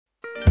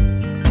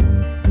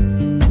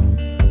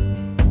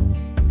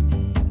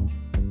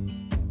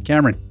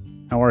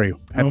Cameron, how are you?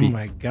 Happy, oh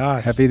my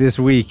gosh. happy this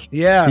week.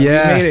 Yeah,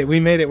 we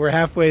made it. We're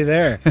halfway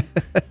there.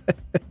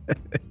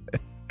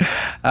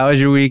 How was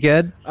your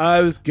weekend?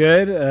 It was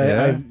good.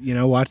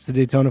 I watched the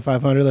Daytona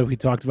 500 that we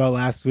talked about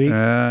last week.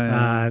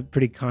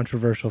 Pretty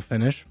controversial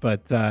finish,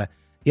 but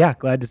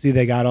glad to see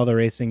they got all the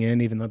racing in,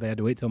 even though they had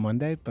to wait till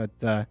Monday. But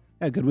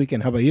good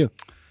weekend. How about you?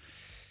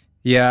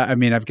 Yeah, I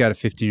mean, I've got a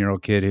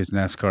 15-year-old kid who's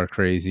NASCAR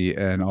crazy,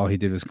 and all he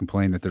did was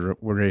complain that the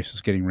race was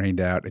getting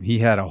rained out, and he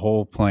had a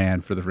whole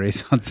plan for the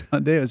race on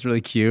Sunday. It was really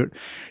cute.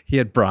 He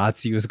had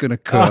brats he was going to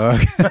cook,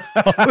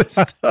 all this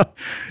stuff,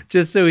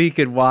 just so he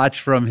could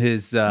watch from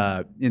his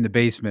in the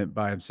basement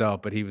by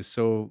himself. But he was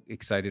so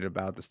excited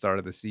about the start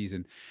of the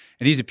season,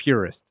 and he's a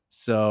purist.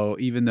 So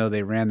even though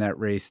they ran that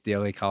race at the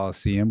LA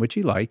Coliseum, which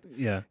he liked,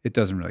 it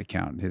doesn't really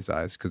count in his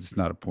eyes because it's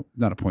not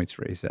a points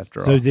race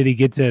after all. So did he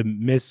get to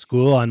miss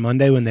school on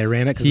Monday when they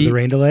ran it because of the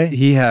rain delay?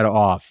 He had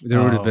off.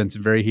 There would have been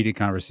some very heated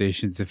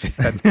conversations if it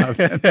had not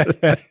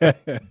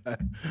been.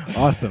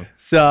 Awesome.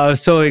 So I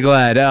was totally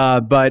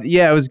glad. But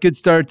yeah, it was a good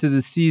start to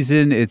the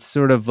season. It's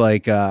sort of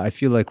like I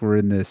feel like we're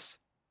in this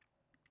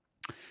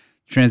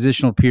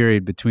transitional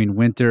period between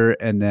winter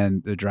and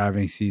then the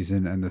driving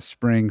season and the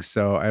spring.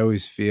 So I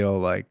always feel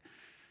like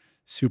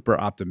super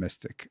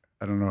optimistic.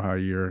 I don't know how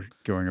you're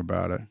going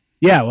about it.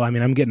 Yeah, well, I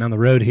mean, I'm getting on the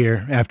road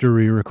here after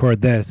we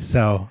record this,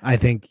 so I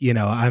think,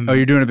 I'm... Oh,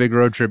 you're doing a big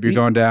road trip. You're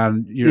going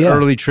down your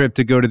early trip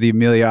to go to the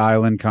Amelia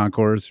Island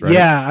concourse, right?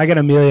 Yeah, I got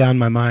Amelia on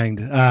my mind,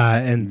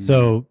 and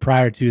so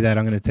prior to that,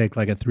 I'm going to take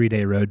like a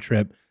 3-day road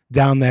trip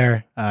down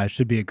there.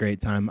 Should be a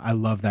great time. I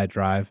love that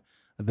drive.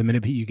 The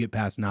minute you get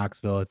past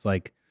Knoxville, it's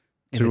like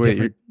in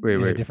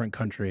a different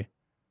country.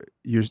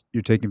 You're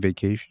taking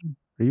vacation?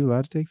 Are you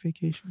allowed to take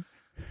vacation?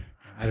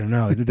 I don't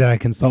know. Did I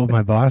consult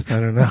my boss? I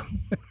don't know.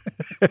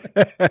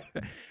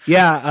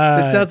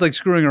 It sounds like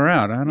screwing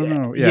around. I don't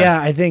know.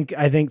 Yeah, I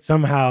think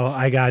somehow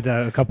I got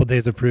a couple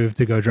days approved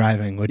to go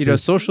driving. Which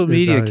social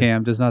media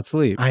Cam does not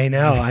sleep. I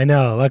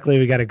know. Luckily,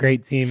 we got a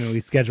great team and we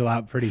schedule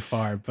out pretty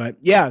far. But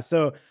yeah,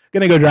 so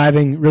gonna go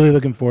driving. Really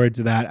looking forward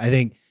to that. I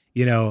think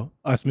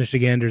us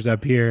Michiganders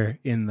up here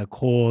in the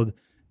cold,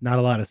 not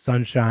a lot of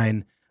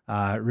sunshine.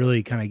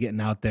 Really kind of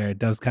getting out there, it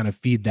does kind of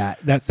feed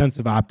that sense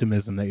of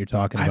optimism that you're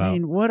talking about. I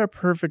mean, what a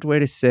perfect way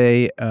to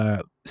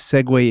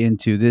segue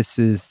into this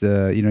is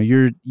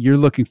you're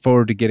looking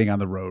forward to getting on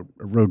the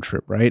road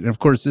trip, right? And of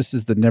course, this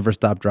is the Never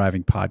Stop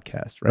Driving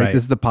podcast, right?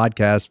 This is the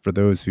podcast for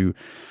those who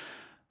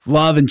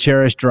love and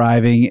cherish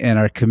driving and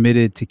are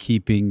committed to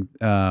keeping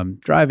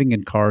driving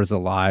in cars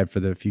alive for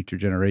the future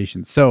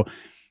generations. So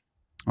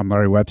I'm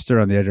Larry Webster.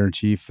 I'm the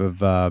editor-in-chief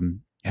of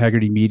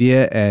Haggerty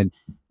Media, and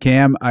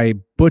Cam, I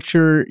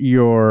butcher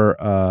your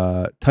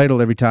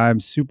title every time.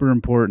 Super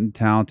important,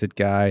 talented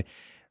guy.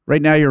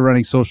 Right now you're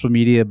running social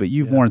media, but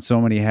you've worn so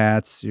many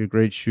hats. You're a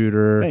great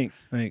shooter.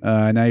 Thanks.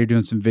 Now you're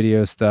doing some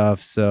video stuff.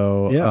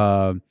 So,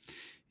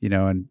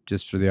 and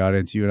just for the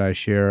audience, you and I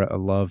share a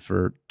love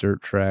for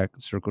dirt track,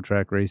 circle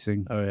track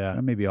racing. Oh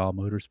yeah. Maybe all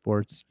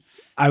motorsports.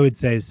 I would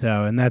say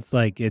so. And that's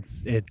like,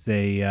 it's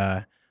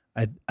a,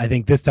 I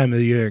think this time of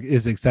the year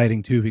is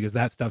exciting too because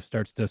that stuff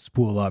starts to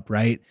spool up,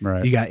 right?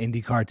 You got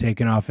IndyCar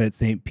taking off at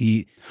St.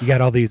 Pete. You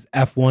got all these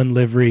F1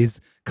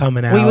 liveries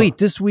coming out. Wait!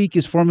 This week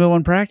is Formula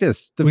One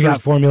practice. We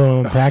got Formula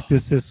One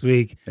practice this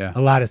week.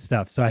 A lot of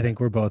stuff. So I think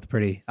we're both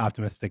pretty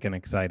optimistic and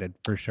excited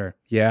for sure.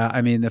 Yeah,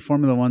 I mean the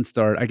Formula One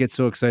start. I get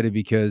so excited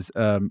because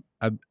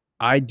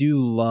I do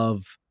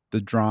love the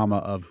drama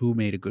of who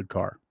made a good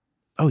car.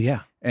 Oh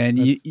yeah. And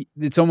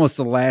it's almost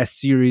the last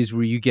series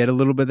where you get a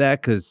little bit of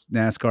that because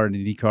NASCAR and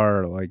IndyCar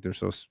are like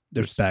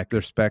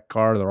they're spec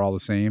car. They're all the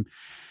same.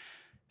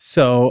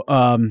 So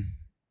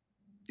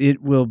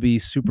it will be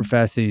super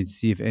fascinating to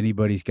see if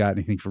anybody's got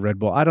anything for Red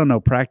Bull. I don't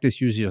know.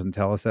 Practice usually doesn't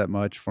tell us that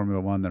much.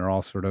 Formula One, they're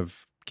all sort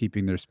of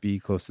keeping their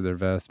speed close to their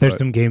vest. There's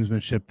some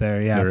gamesmanship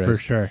there, for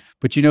sure.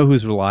 But you know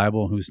who's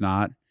reliable and who's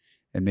not,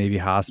 and maybe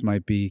Haas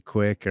might be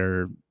quick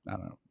or I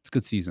don't know. It's a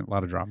good season. A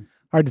lot of drama.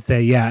 Hard to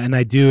say, yeah, and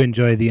I do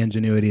enjoy the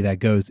ingenuity that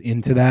goes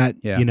into that.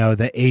 Yeah.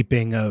 The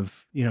aping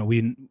of,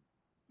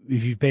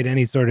 if you've paid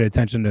any sort of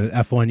attention to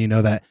F1, you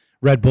know that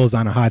Red Bull's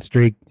on a hot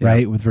streak,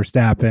 right, with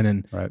Verstappen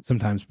and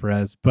sometimes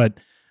Perez. But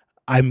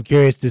I'm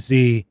curious to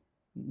see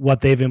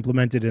what they've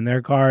implemented in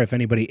their car, if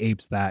anybody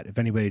apes that, if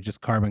anybody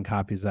just carbon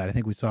copies that. I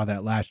think we saw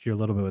that last year a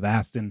little bit with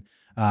Aston.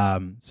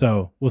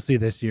 So we'll see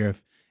this year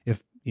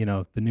if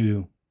the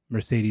new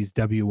Mercedes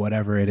W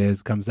whatever it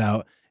is comes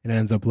out and it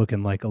ends up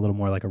looking like a little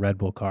more like a Red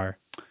Bull car.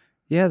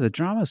 Yeah, the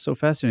drama is so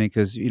fascinating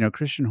because,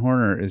 Christian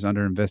Horner is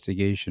under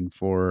investigation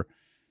for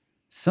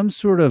some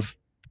sort of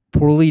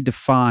poorly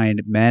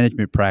defined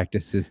management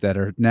practices that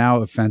are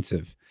now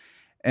offensive.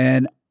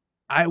 And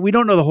we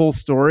don't know the whole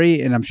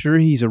story, and I'm sure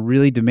he's a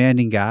really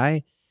demanding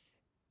guy.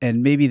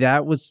 And maybe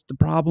that was the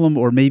problem,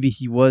 or maybe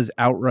he was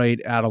outright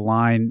out of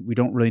line. We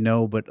don't really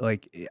know, but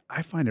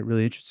I find it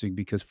really interesting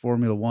because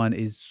Formula One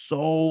is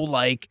so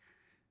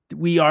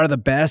we are the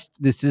best.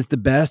 This is the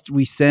best.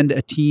 We send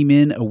a team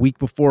in a week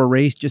before a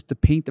race just to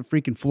paint the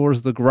freaking floors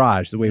of the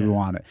garage the way we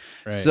want it.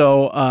 Right.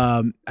 So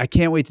I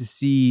can't wait to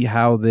see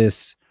how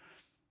this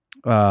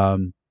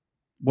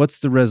What's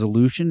the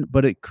resolution?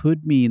 But it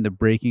could mean the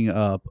breaking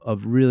up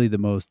of really the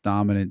most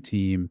dominant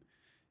team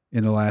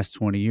in the last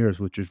 20 years,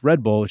 which is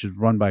Red Bull, which is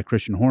run by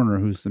Christian Horner,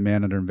 who's the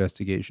man under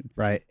investigation.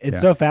 Right.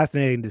 It's so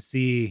fascinating to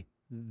see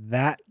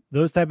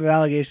those type of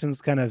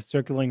allegations kind of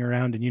circling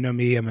around. And you know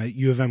me, I'm a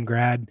U of M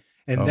grad,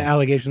 and the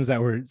allegations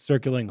that were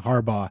circling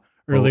Harbaugh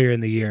earlier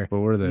in the year. What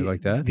were they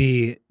like that?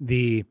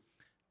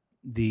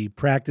 The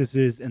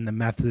practices and the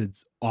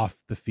methods off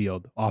the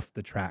field, off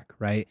the track,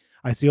 right?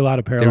 I see a lot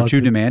of parallels. They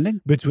were too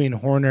demanding between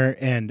Horner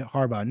and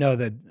Harbaugh. No,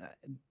 do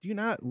you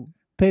not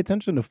pay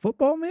attention to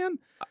football, man?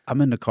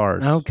 I'm into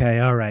cars. Okay,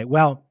 all right.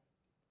 Well,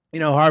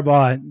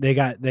 Harbaugh, they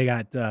got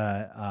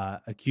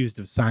accused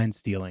of sign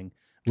stealing,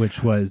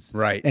 which was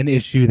an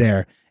issue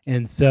there.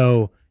 And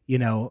so,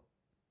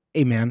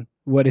 hey man,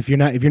 what if you're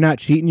not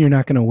cheating, you're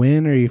not going to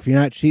win, or if you're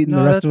not cheating,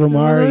 the rest of them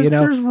are.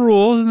 There's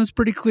rules, and it's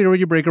pretty clear when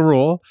you break a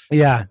rule.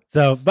 Yeah.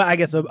 So, but I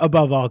guess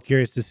above all,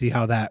 curious to see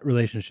how that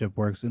relationship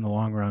works in the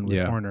long run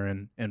with Horner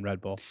and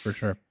Red Bull for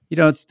sure.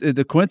 It's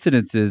the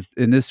coincidence is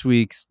in this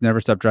week's Never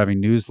Stop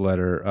Driving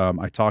newsletter.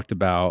 I talked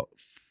about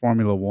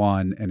Formula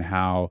One and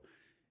how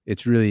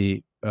it's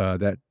really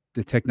that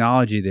the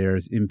technology there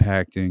is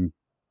impacting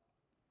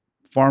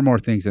far more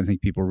things than I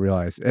think people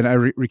realize. And I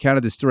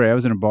recounted this story. I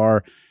was in a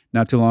bar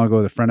not too long ago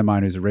with a friend of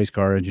mine who's a race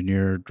car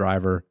engineer,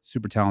 driver,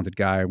 super talented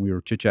guy, and we were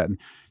chit-chatting.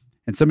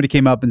 And somebody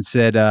came up and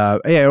said,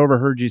 hey, I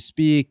overheard you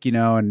speak,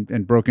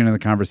 and broke into the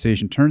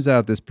conversation. Turns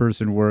out this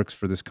person works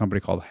for this company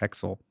called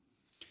Hexel.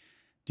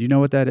 Do you know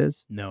what that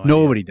is? No,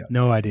 nobody does.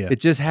 No idea. It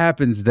just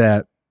happens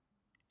that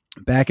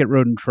back at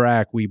Road and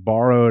Track, we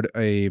borrowed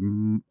a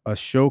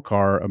show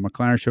car, a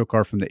McLaren show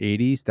car from the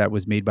 80s that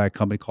was made by a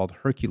company called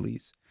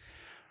Hercules.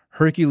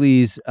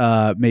 Hercules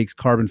makes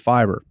carbon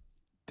fiber.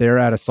 They're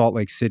out of Salt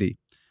Lake City.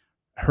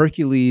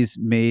 Hercules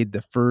made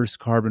the first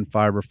carbon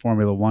fiber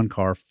Formula One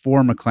car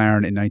for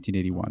McLaren in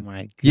 1981. Oh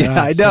my gosh,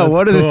 yeah, I know.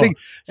 One of the things.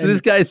 So and this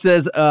guy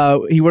says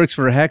he works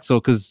for Hexel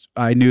because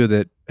I knew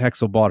that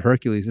Hexel bought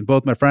Hercules, and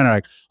both my friend and I are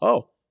like,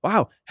 oh,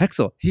 wow,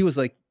 Hexel. He was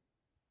like,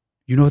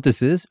 you know what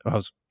this is? I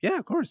was, yeah,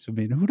 of course. I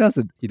mean, who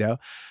doesn't,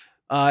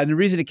 And the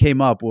reason it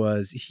came up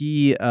was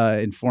he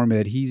informed me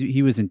that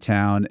he was in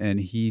town, and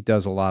he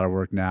does a lot of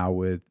work now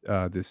with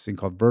this thing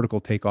called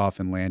vertical takeoff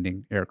and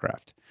landing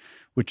aircraft,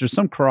 which is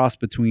some cross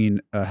between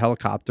a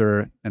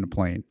helicopter and a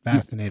plane.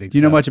 Fascinating. Do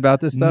you know much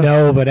about this stuff?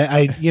 No, but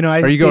I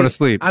Are you going to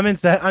sleep? I'm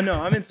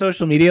in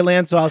social media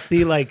land, so I'll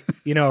see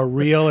a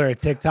reel or a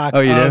TikTok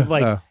of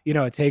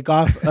a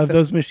takeoff of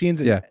those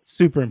machines. Yeah,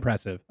 super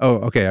impressive. Oh,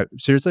 okay.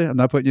 Seriously, I'm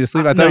not putting you to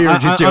sleep. I thought you were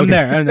just joking.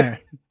 I'm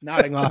there,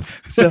 nodding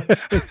off. So.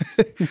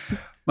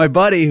 My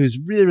buddy, who's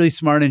really, really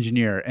smart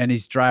engineer, and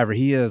he's driver.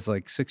 He has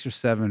like 6 or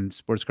 7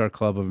 Sports Car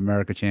Club of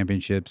America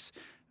championships.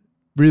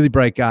 Really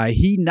bright guy.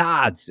 He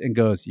nods and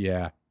goes,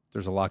 yeah,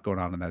 there's a lot going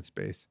on in that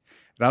space.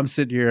 And I'm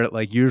sitting here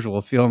like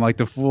usual, feeling like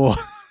the fool.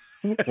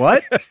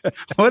 What?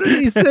 What are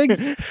these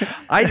things?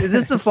 Is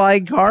this the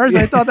flying cars?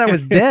 I thought that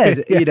was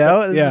dead, This is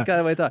kind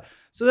of what I thought.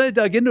 So then I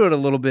dug into it a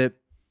little bit.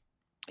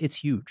 It's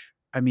huge.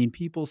 I mean,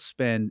 people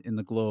spend in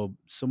the globe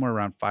somewhere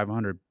around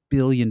 $500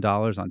 billion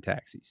on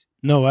taxis.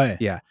 No way.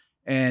 Yeah.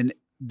 And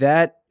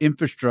that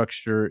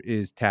infrastructure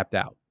is tapped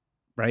out.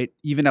 Right,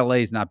 even LA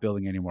is not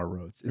building any more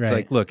roads. It's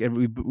like, look,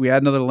 we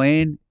add another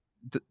lane,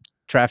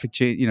 traffic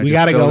change. We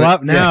got to go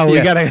up now.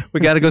 Yeah, we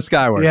got to go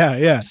skyward.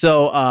 Yeah.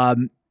 So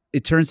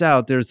it turns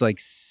out there's like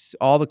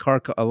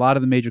a lot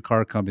of the major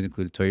car companies,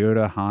 including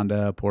Toyota,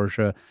 Honda,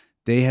 Porsche.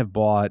 They have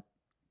bought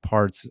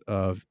parts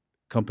of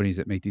companies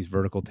that make these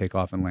vertical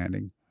takeoff and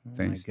landing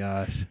things. Oh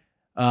my gosh.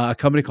 A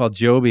company called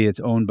Joby, it's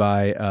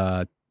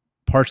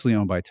partially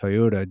owned by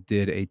Toyota,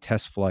 did a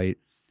test flight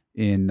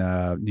in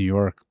New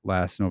York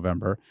last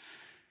November.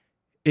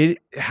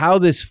 How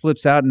this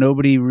flips out,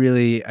 nobody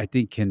really, I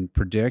think, can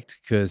predict,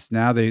 because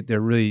now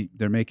they're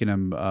making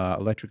them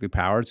electrically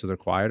powered, so they're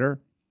quieter.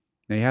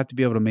 Now you have to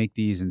be able to make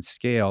these in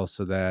scale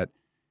so that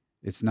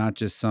it's not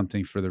just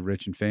something for the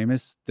rich and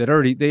famous they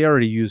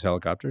already use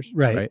helicopters,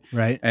 right?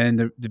 And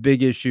the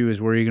big issue is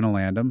where are you going to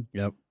land them?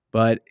 Yep.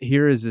 But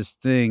here is this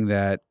thing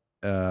that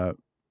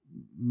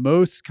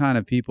most kind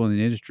of people in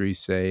the industry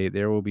say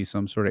there will be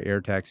some sort of air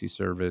taxi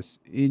service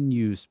in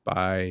use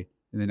in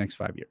the next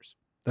 5 years.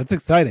 That's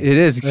exciting. It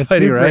is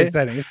exciting, super right?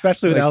 Exciting,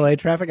 especially with LA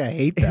traffic. I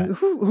hate that.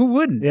 Who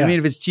wouldn't? Yeah. I mean,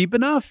 if it's cheap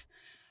enough,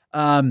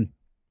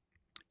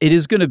 it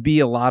is going to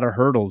be a lot of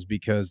hurdles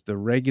because the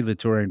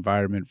regulatory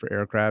environment for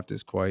aircraft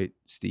is quite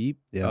steep.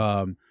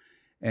 Yeah.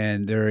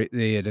 And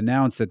they had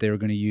announced that they were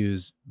going to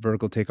use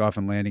vertical takeoff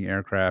and landing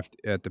aircraft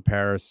at the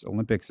Paris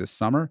Olympics this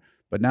summer.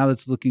 But now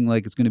that's looking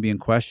like it's going to be in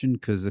question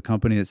because the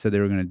company that said they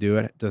were going to do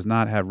it does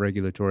not have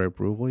regulatory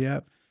approval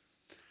yet.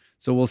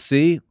 So we'll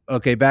see.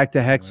 Okay, back to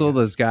Hexel,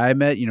 this guy I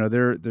met.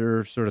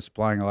 They're sort of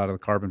supplying a lot of the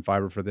carbon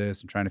fiber for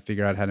this and trying to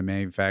figure out how to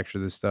manufacture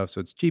this stuff.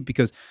 So it's cheap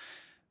because,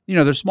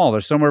 they're small.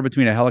 They're somewhere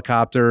between a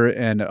helicopter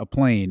and a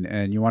plane,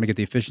 and you want to get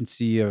the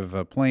efficiency of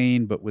a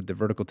plane, but with the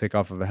vertical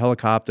takeoff of a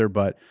helicopter.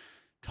 But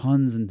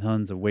tons and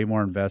tons of way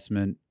more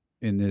investment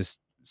in this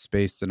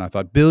space than I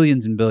thought.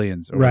 Billions and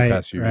billions over the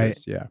past few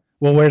years. Yeah.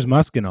 Well, where's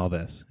Musk in all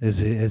this? Has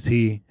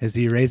he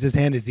raised his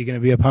hand? Is he going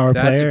to be a power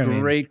player? That's a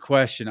great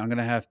question. I'm going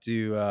to have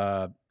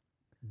to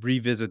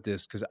revisit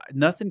this because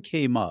nothing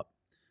came up.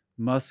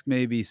 Musk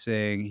may be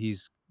saying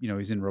he's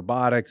in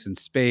robotics and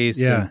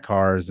space and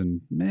cars and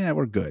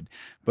we're good.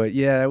 But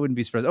I wouldn't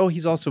be surprised. Oh,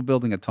 he's also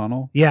building a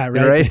tunnel. Yeah,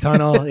 right. The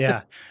tunnel.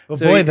 Yeah. Well,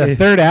 so boy, the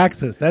third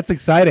axis. That's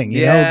exciting.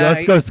 You know,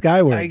 let's go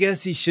skyward. I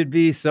guess he should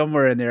be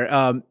somewhere in there.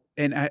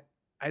 And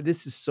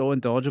this is so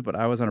indulgent, but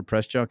I was on a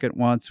press junket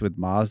once with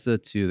Mazda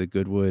to the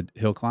Goodwood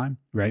Hill Climb.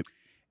 Right.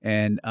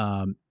 And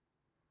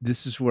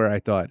this is where I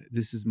thought,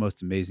 this is the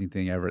most amazing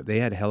thing ever. They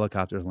had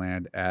helicopters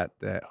land at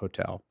that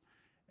hotel,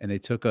 and they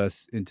took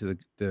us into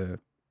the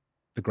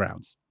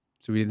grounds.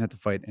 So we didn't have to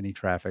fight any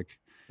traffic.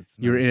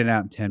 You were in and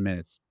out in 10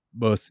 minutes.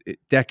 Most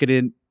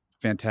decadent,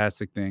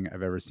 fantastic thing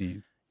I've ever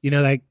seen. You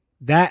know, like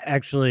that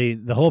actually,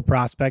 the whole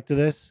prospect of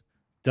this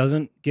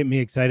doesn't get me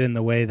excited in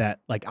the way that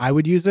like I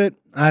would use it.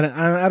 I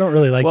don't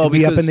really like to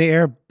be up in the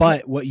air,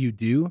 but what you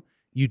do,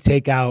 you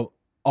take out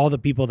all the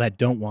people that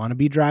don't want to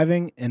be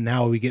driving, and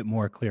now we get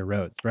more clear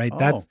roads, right?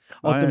 That's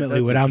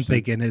ultimately what I'm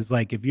thinking is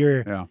like if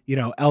you're,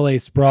 LA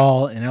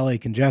sprawl and LA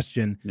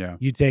congestion,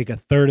 you take a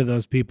third of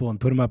those people and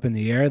put them up in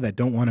the air that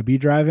don't want to be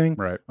driving.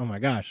 Right. Oh my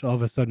gosh, all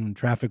of a sudden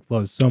traffic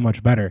flows so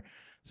much better.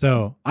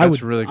 So I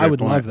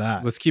would love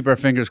that. Let's keep our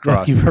fingers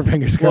crossed.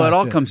 Well, it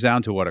all comes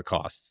down to what it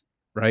costs,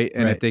 right?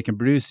 And if they can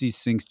produce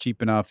these things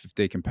cheap enough, if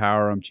they can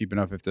power them cheap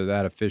enough, if they're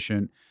that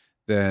efficient,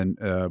 then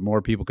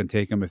more people can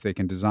take them. If they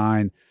can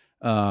design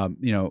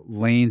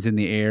lanes in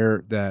the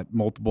air that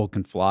multiple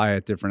can fly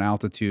at different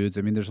altitudes.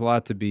 I mean, there's a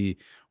lot to be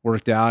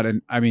worked out.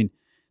 And I mean,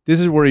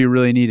 this is where you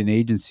really need an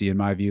agency, in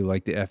my view,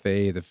 like the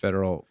FAA, the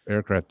Federal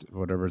Aircraft,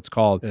 whatever it's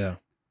called,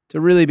 to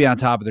really be on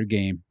top of their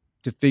game,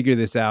 to figure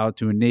this out,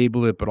 to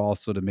enable it, but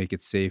also to make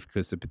it safe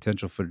because the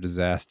potential for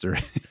disaster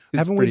is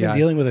Haven't we been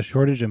dealing with a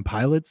shortage in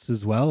pilots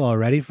as well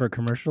already for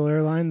commercial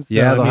airlines? So,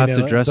 they'll have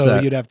to address that. So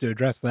you'd have to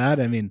address that.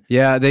 I mean,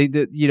 you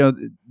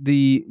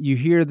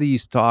hear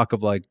these talk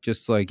of like,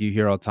 just like you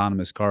hear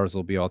autonomous cars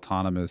will be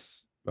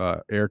autonomous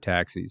air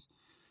taxis.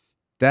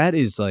 That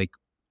is like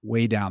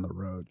way down the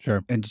road.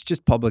 Sure. And it's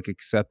just public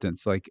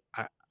acceptance. Like,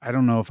 I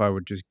don't know if I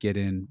would just get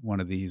in one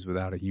of these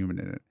without a human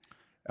in it.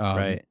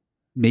 Right.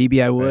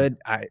 Maybe I would.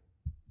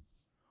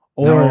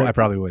 No, I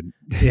probably wouldn't.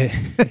 Yeah,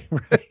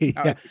 right.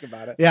 I think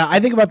about it. Yeah, I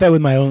think about that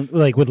with my own,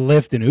 like with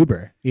Lyft and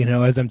Uber. You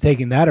know, as I'm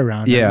taking that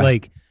around. Yeah.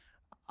 Like,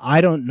 I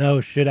don't know.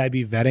 Should I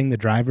be vetting the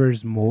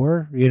drivers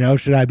more? You know,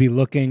 should I be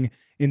looking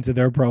into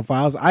their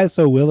profiles? I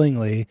so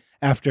willingly,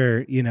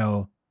 after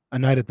a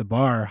night at the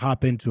bar,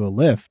 hop into a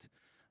Lyft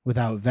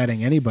without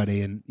vetting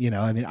anybody. And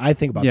I mean, I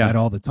think about that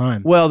all the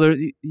time. Well,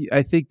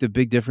 I think the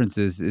big difference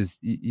is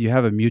you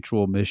have a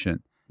mutual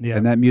mission. Yeah.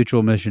 And that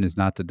mutual mission is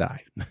not to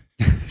die.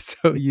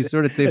 So you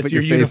sort of take what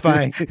you're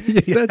unifying.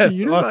 That's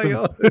unifying.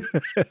 Awesome.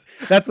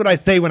 That's what I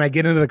say when I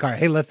get into the car.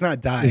 Hey, let's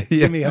not die.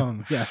 Get me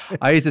home. Yeah.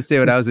 I used to say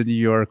when I was in New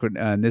York,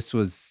 and this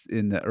was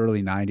in the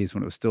early 90s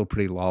when it was still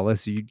pretty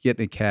lawless, you'd get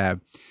in a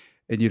cab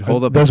and you'd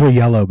hold up. Those were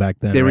yellow back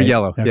then. They were right?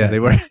 yellow. Okay. Yeah,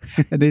 they were.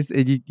 And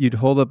you'd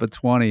hold up a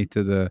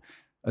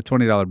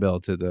 $20 bill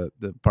to the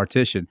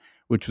partition,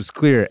 which was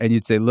clear. And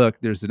you'd say, look,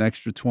 there's an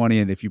extra 20.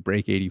 And if you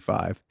break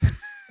 85.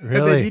 Really?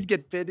 And then you'd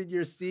get pinned in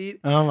your seat.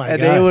 Oh my god!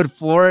 And they would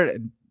floor it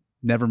and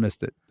never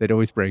missed it. They'd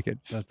always break it.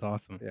 That's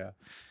awesome. Yeah.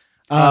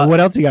 What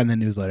else you got in the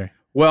newsletter?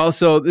 Well,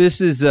 so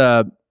this is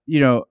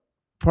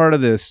part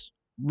of this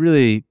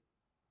really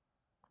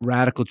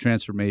radical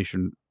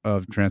transformation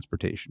of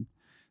transportation.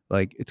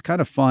 Like, it's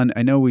kind of fun.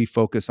 I know we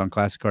focus on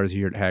classic cars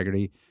here at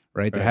Hagerty,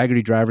 right? The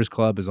Hagerty Drivers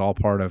Club is all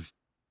part of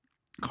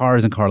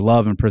cars and car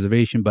love and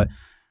preservation, but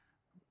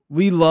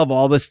we love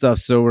all this stuff,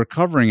 so we're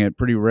covering it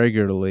pretty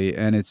regularly,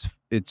 and it's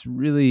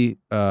really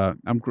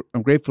I'm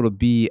grateful to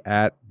be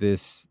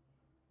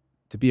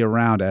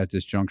around at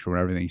this juncture when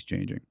everything's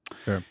changing.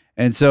 Sure.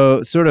 And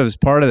so, sort of as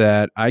part of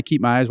that, I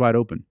keep my eyes wide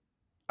open.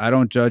 I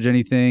don't judge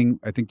anything.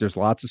 I think there's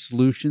lots of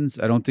solutions.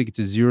 I don't think it's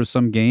a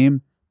zero-sum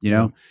game.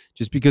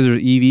 Just because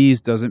there's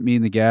EVs doesn't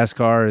mean the gas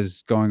car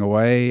is going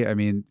away. I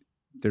mean,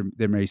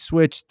 they may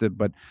switch,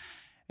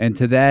 and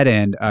to that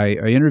end, I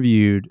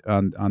interviewed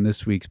on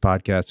this week's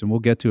podcast, and we'll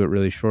get to it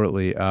really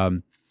shortly,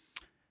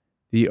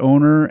 the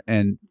owner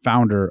and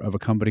founder of a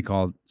company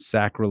called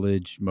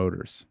Sacrilege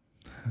Motors.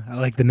 I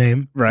like the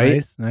name.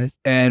 Right? Nice.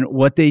 And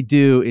what they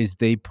do is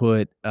they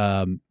put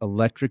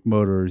electric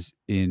motors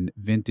in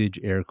vintage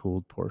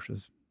air-cooled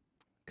Porsches.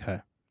 Okay.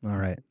 All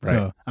right.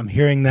 So I'm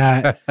hearing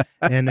that,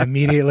 and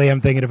immediately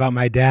I'm thinking about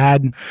my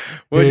dad.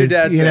 What's your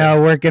dad say?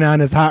 Working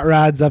on his hot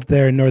rods up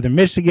there in northern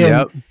Michigan.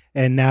 Yep.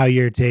 And now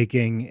you're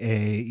taking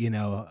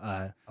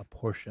a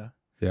Porsche.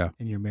 Yeah.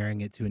 And you're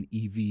marrying it to an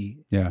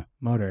EV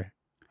motor.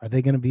 Are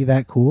they going to be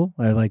that cool?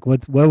 Like,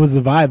 what was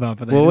the vibe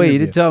off of that? Well, wait, you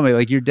didn't tell me.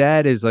 Like, your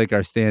dad is like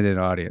our stand-in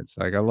audience.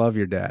 Like, I love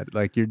your dad.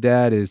 Like, your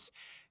dad is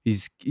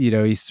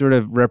he sort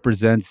of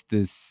represents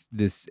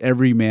this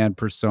everyman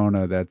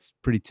persona that's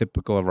pretty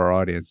typical of our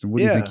audience. And what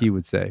do you think he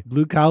would say?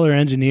 Blue collar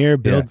engineer,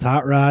 builds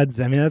hot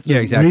rods. I mean, that's the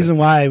reason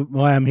why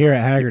I'm here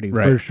at Haggerty,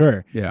 for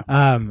sure. Yeah.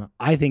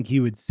 I think he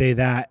would say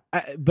that,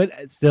 but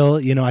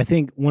still, I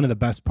think one of the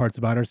best parts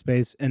about our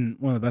space, and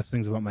one of the best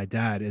things about my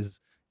dad is,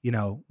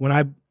 when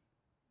I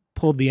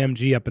pulled the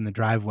MG up in the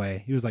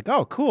driveway, he was like,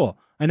 "Oh, cool.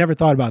 I never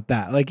thought about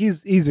that." Like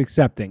he's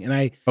accepting.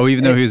 And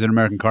even though he was an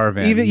American car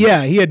van.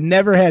 He had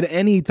never had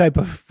any type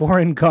of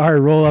foreign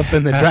car roll up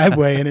in the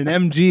driveway, and an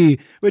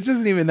MG, which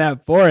isn't even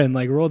that foreign,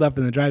 like rolled up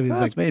in the driveway. He's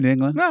like, it's made in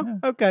England. No,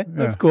 okay,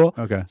 that's cool.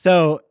 Okay.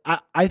 So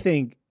I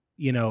think,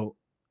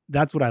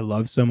 that's what I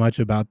love so much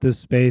about this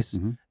space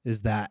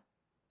is that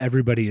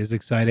everybody is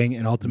exciting.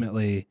 And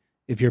ultimately,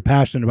 if you're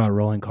passionate about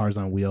rolling cars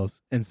on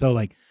wheels, and so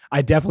like,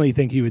 I definitely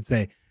think he would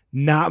say,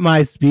 not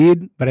my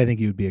speed, but I think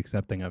he would be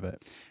accepting of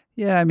it.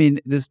 Yeah, I mean,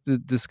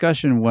 the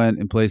discussion went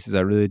in places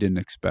I really didn't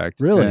expect.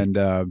 Really? And,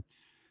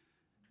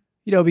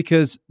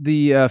 because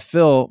the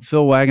Phil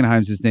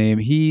Wagenheim's his name,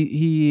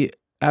 he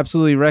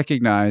absolutely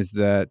recognized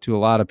that to a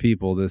lot of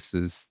people, this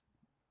is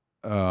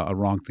a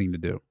wrong thing to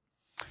do.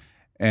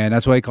 And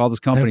that's why he called his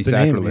company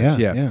Sacrilege.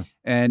 Yeah.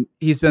 And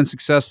he's been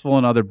successful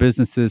in other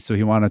businesses, so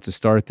he wanted to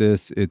start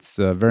this. It's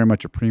very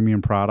much a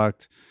premium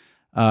product.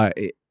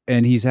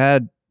 And he's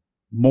had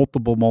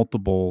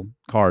multiple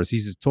cars.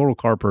 He's a total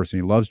car person.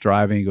 He loves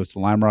driving. He goes to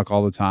Lime Rock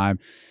all the time.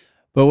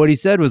 But what he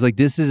said was like,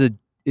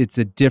 it's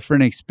a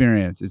different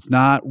experience. It's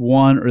not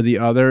one or the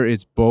other.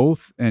 It's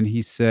both. And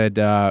he said,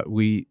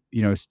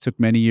 it took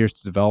many years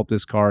to develop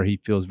this car. He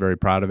feels very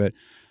proud of it.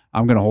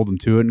 I'm going to hold him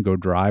to it and go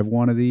drive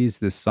one of these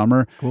this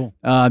summer. Cool.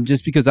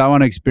 Just because I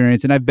want to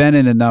experience, and I've been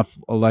in enough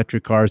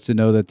electric cars to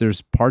know that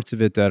there's parts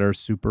of it that are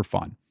super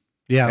fun.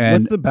 Yeah. And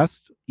what's the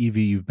best EV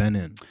you've been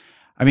in?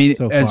 I mean,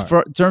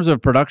 in terms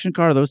of production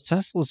car, those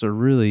Teslas are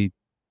really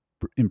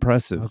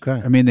impressive.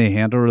 Okay. I mean, they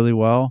handle really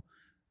well.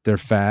 They're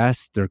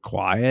fast. They're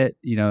quiet.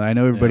 I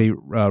know everybody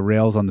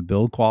rails on the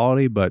build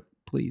quality, but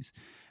please.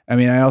 I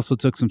mean, I also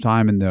took some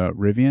time in the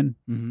Rivian.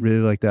 Really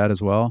like that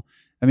as well.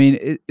 I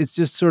mean, it's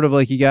just sort of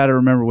like you got to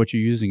remember what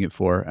you're using it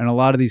for. And a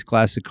lot of these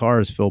classic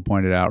cars, Phil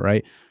pointed out,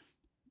 right?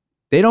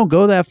 They don't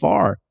go that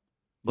far.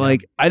 Yeah.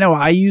 Like, I know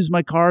I use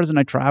my cars and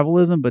I travel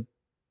with them, but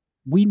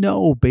we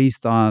know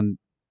based on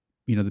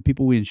the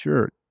people we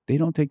insure, they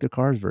don't take their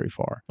cars very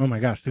far. Oh my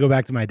gosh! To go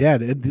back to my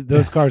dad,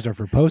 those cars are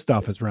for post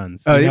office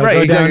runs. Oh,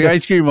 right, exactly.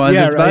 Ice cream ones.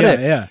 That's about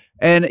it. Yeah.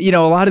 And a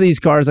lot of these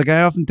cars, like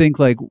I often think,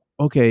 like,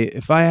 okay,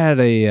 if I had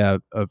a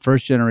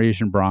first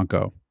generation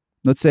Bronco,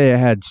 let's say I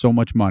had so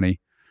much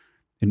money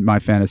in my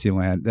fantasy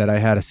land that I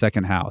had a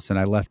second house and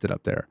I left it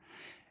up there,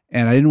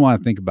 and I didn't want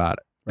to think about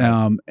it.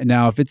 Right.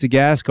 Now, if it's a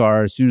gas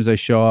car, as soon as I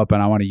show up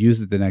and I want to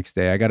use it the next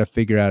day, I got to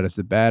figure out, is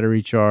the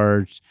battery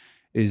charged?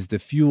 Is the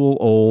fuel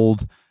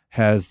old?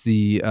 Has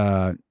the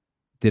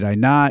did I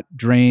not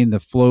drain the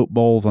float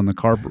bowls on the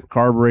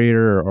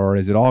carburetor, or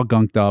is it all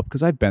gunked up?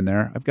 Because I've been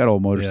there. I've got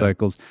old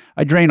motorcycles. Yeah.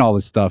 I drain all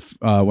this stuff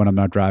when I'm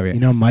not driving.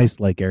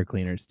 Mice like air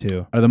cleaners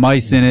too. Are the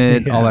mice in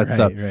it? All that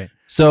stuff. Right.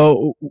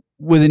 So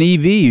with an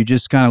EV, you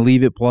just kind of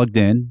leave it plugged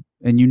in,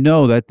 and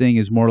that thing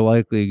is more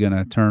likely going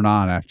to turn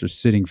on after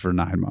sitting for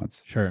 9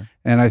 months. Sure.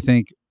 And I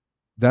think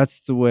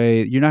that's the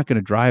way. You're not going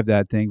to drive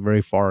that thing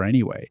very far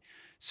anyway.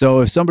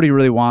 So if somebody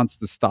really wants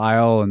the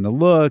style and the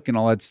look and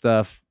all that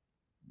stuff,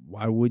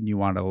 why wouldn't you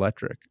want an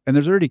electric? And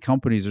there's already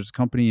companies. There's a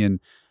company and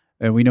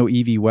we know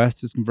EV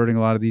West is converting a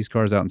lot of these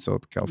cars out in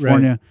Southern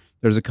California. Right.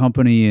 There's a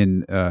company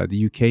in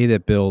the UK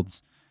that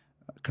builds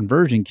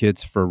conversion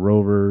kits for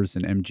Rovers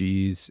and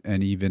MGs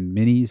and even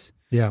Minis.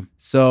 Yeah.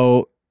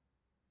 So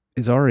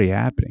it's already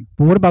happening.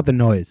 But what about the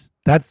noise?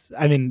 That's,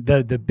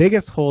 the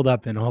biggest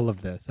holdup in all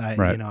of this.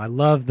 I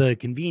love the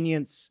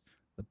convenience,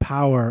 the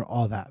power,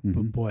 all that,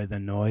 but boy, the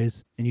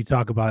noise. And you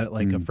talk about it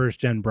like a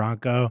first gen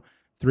Bronco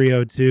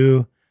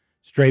 302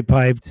 straight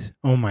piped.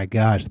 Oh my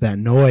gosh, that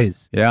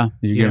noise. Yeah,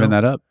 you're giving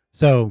that up.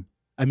 So,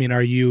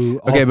 are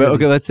you okay?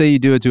 Let's say you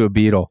do it to a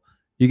Beetle.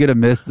 You're gonna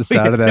miss the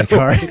sound of that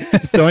car.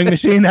 Sewing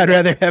machine. I'd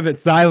rather have it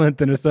silent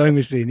than a sewing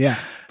machine. Yeah,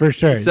 for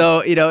sure. So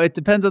it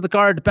depends on the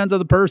car. It depends on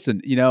the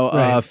person.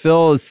 Right.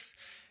 Phil is.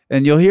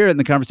 And you'll hear it in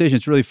the conversation.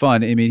 It's really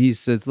fun. I mean, he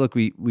says, look,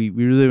 we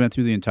really went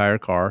through the entire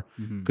car.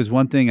 Because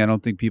one thing I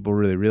don't think people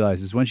really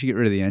realize is once you get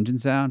rid of the engine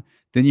sound,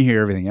 then you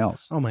hear everything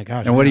else. Oh, my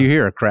gosh. And what do you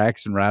hear?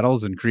 Cracks and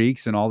rattles and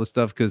creaks and all this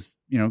stuff because,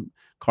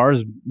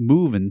 cars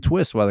move and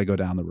twist while they go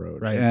down the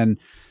road. Right. And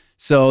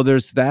so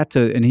there's that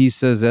and he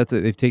says that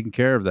they've taken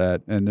care of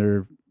that.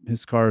 And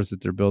his cars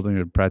that they're building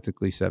are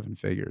practically 7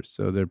 figures.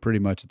 So they're pretty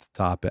much at the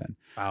top end.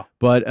 Wow.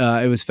 But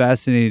it was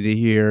fascinating to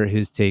hear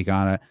his take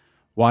on it.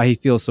 Why he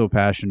feels so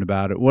passionate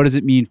about it. What does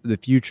it mean for the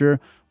future?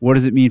 What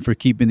does it mean for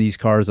keeping these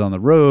cars on the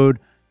road?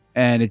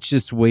 And it's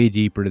just way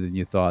deeper than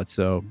you thought.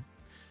 So,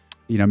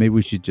 maybe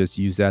we should just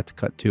use that to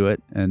cut to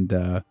it and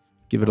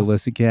give it a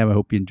listen, Cam. I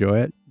hope you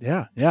enjoy it.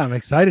 Yeah, I'm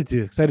excited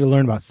to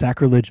learn about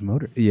Sacrilege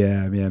Motors.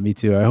 Yeah, me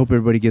too. I hope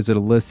everybody gives it a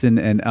listen.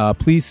 And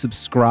please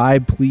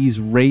subscribe. Please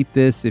rate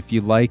this if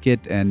you like it.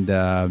 And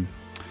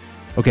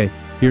okay,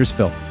 here's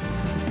Phil.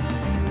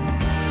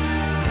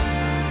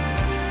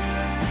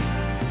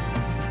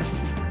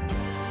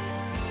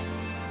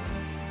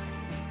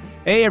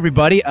 Hey,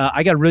 everybody.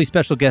 I got a really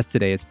special guest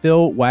today. It's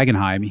Phil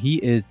Wagenheim.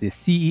 He is the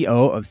CEO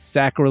of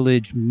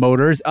Sacrilege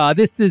Motors.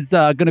 This is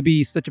going to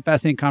be such a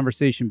fascinating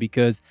conversation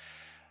because,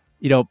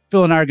 Phil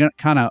and I are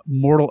kind of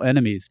mortal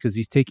enemies because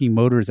he's taking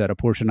motors out of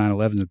Porsche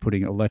 911s and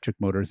putting electric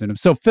motors in them.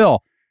 So,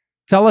 Phil,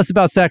 tell us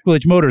about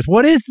Sacrilege Motors.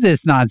 What is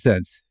this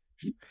nonsense?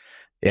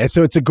 Yeah,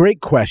 so it's a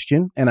great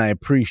question, and I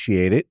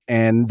appreciate it.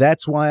 And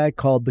that's why I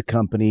called the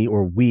company,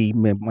 or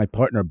my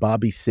partner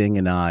Bobby Singh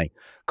and I,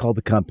 called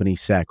the company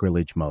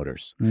Sacrilege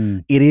Motors.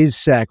 It is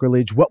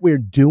sacrilege. What we're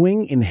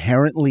doing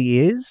inherently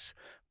is,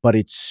 but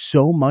it's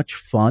so much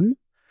fun,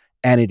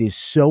 and it is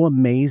so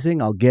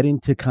amazing. I'll get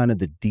into kind of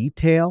the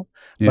detail,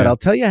 but I'll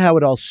tell you how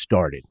it all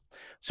started.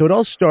 So it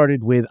all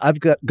started with,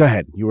 go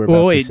ahead. You were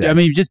about to say. I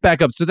mean, just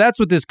back up. So that's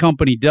what this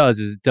company does,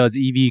 is it does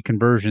EV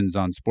conversions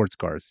on sports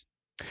cars.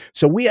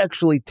 So we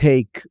actually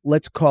take,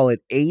 let's call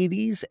it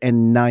 80s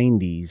and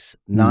 90s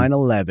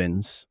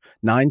 911s,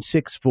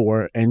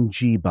 964 and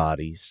G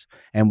bodies,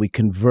 and we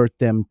convert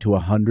them to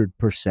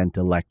 100%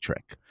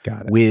 electric.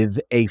 Got it.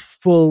 With a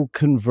full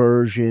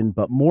conversion,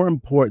 but more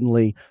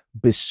importantly,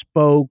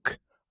 bespoke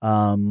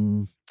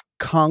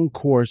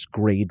concourse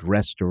grade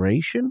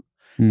restoration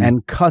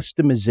and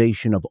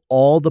customization of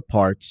all the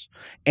parts.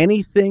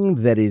 Anything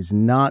that is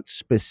not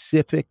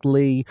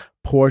specifically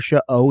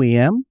Porsche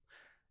OEM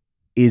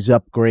is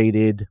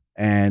upgraded,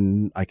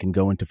 and I can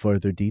go into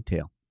further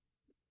detail.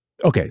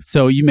 Okay,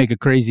 so you make a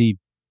crazy,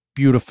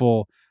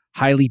 beautiful,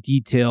 highly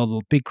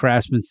detailed, big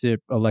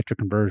craftsmanship electric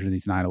conversion of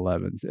these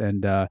 911s.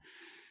 And now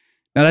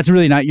that's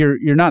really not, you're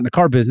not in the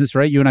car business,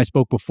 right? You and I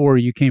spoke before.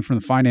 You came from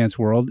the finance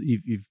world.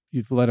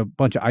 You've led a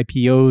bunch of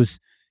IPOs.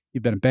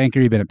 You've been a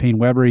banker. You've been at Payne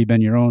Weber. You've been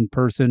your own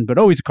person, but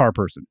always a car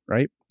person,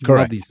 right? You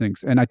Correct. love these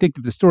things. And I think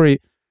that the story,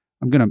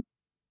 I'm going to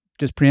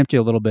just preempt you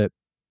a little bit.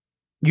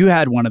 You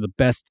had one of the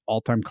best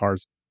all-time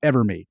cars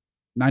ever made,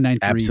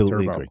 993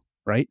 Absolutely Turbo, agree.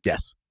 right?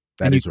 Yes,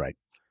 that is right.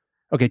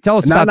 Okay, tell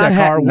us about that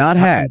car. Not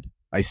had.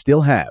 I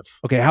still have.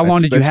 Okay, how long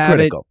did you have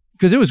critical. it?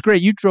 Because it was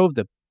great. You drove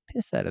the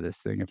piss out of this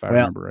thing, if I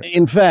remember right.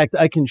 In fact,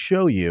 I can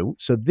show you.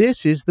 So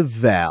this is the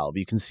valve.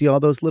 You can see all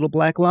those little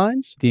black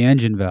lines? The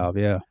engine valve,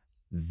 yeah.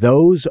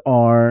 Those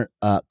are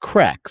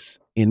cracks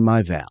in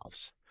my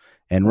valves.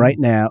 And right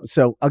now,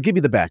 so I'll give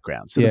you the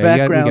background. So the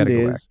background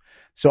is,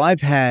 so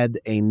I've had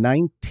a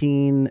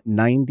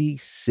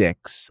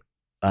 1996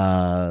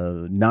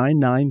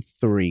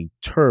 993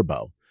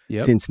 Turbo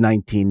since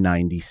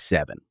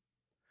 1997.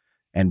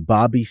 And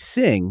Bobby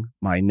Singh,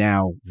 my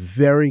now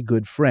very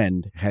good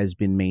friend, has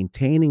been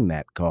maintaining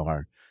that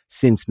car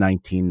since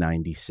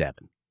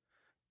 1997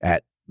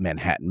 at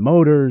Manhattan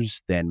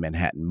Motors, then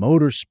Manhattan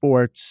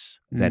Motorsports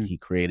that he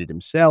created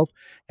himself,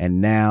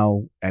 and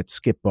now at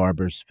Skip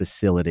Barber's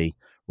facility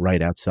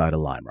right outside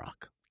of Lime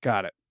Rock.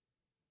 Got it.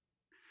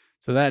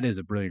 So that is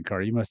a brilliant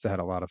car. You must have had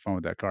a lot of fun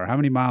with that car. How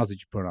many miles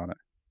did you put on it?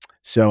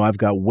 So I've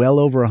got well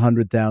over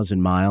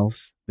 100,000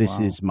 miles. This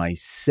is my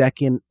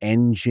second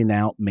engine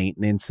out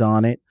maintenance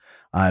on it.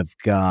 I've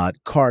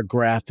got car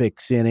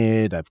graphics in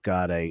it. I've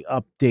got a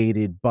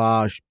updated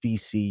Bosch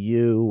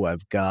VCU.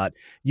 I've got,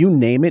 you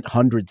name it,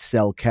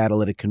 100-cell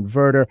catalytic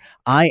converter.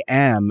 I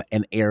am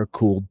an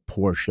air-cooled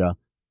Porsche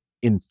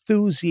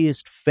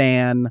enthusiast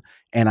fan,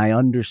 and I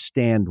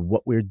understand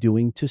what we're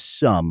doing to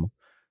some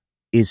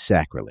is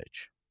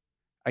sacrilege.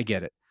 I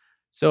get it.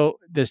 So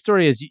the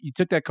story is you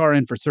took that car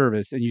in for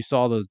service and you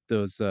saw those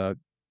I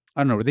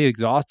don't know, were they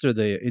exhaust or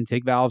the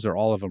intake valves, or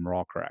all of them are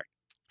all cracked?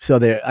 So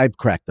I've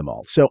cracked them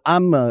all. So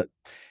I'm,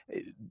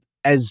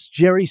 as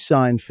Jerry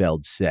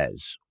Seinfeld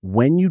says,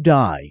 when you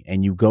die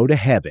and you go to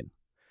heaven,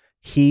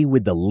 he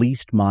with the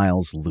least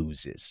miles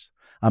loses.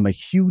 I'm a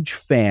huge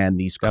fan.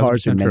 These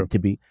cars are meant to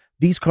be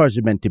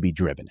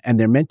driven, and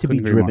they're meant to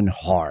be driven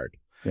hard.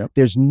 Yep.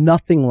 There's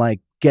nothing like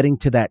getting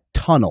to that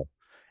tunnel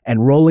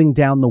and rolling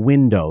down the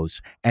windows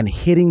and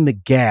hitting the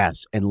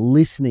gas and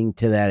listening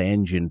to that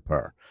engine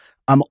purr.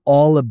 I'm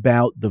all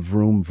about the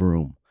vroom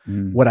vroom.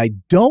 What I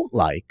don't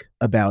like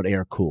about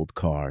air-cooled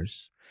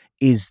cars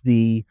is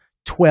the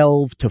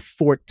 12 to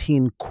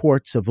 14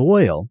 quarts of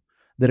oil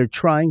that are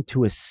trying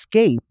to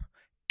escape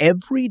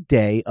every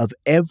day of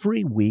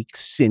every week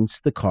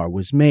since the car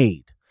was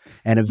made.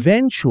 And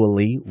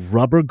eventually,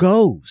 rubber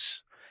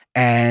goes,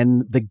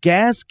 and the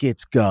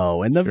gaskets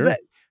go, and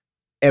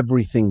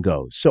everything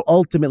goes. So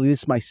ultimately,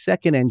 this is my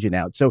second engine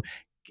out. So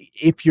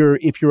if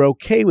you're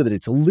okay with it,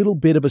 it's a little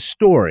bit of a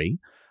story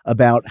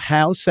about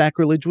how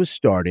Sacrilege was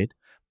started,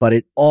 but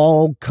it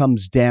all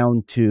comes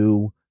down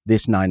to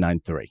this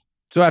 993.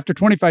 So after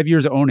 25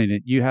 years of owning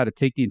it, you had to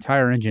take the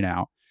entire engine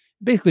out,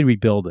 basically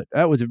rebuild it.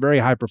 That was a very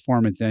high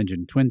performance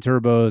engine, twin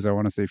turbos. I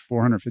want to say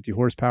 450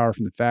 horsepower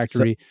from the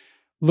factory.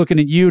 Looking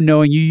at you,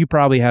 knowing you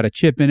probably had a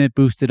chip in it,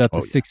 boosted up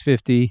to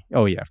 650.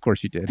 Oh yeah, of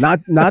course you did.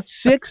 Not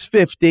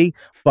 650,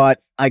 but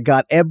I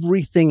got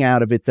everything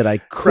out of it that I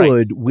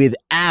could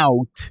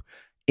without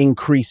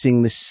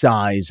increasing the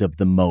size of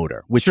the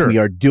motor, which we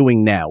are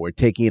doing now. We're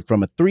taking it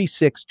from a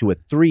 3.6 to a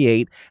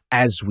 3.8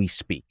 as we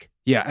speak.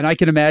 Yeah, and I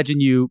can imagine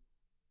you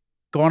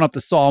going up the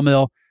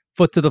sawmill,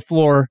 foot to the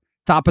floor,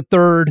 top of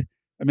third,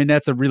 I mean,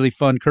 that's a really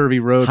fun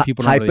curvy road.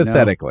 People don't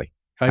hypothetically.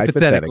 Really know.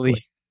 Hypothetically.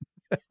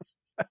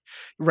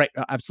 Right.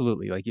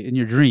 Absolutely. Like in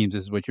your dreams,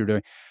 this is what you're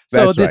doing.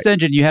 So That's this right.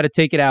 engine, you had to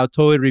take it out,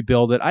 totally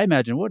rebuild it. I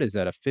imagine, what is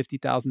that, a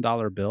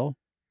 $50,000 bill?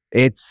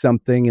 It's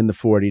something in the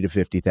 $40,000 to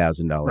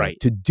 $50,000. Right.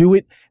 To do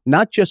it,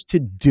 not just to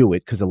do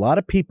it, because a lot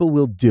of people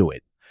will do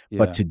it,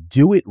 but to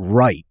do it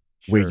right,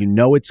 where you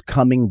know it's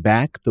coming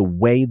back the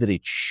way that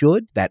it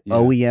should, that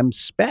OEM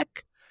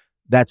spec,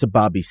 that's a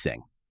Bobby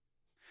Singh.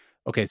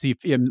 Okay, so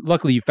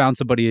luckily you found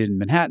somebody in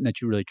Manhattan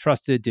that you really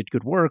trusted, did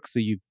good work, so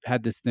you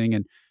had this thing,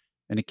 and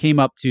it came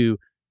up to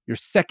your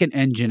second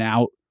engine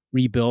out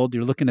rebuild.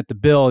 You're looking at the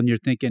bill, and you're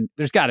thinking,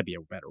 "There's got to be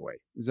a better way."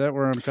 Is that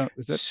where I'm coming?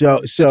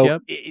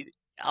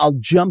 I'll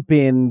jump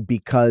in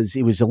because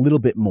it was a little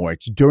bit more.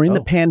 It's during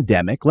the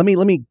pandemic. Let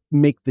me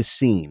make the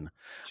scene.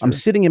 Sure. I'm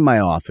sitting in my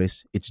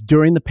office. It's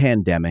during the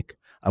pandemic.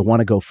 I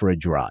want to go for a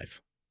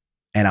drive,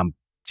 and I'm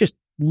just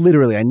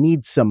literally, I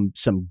need some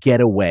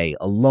getaway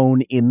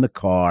alone in the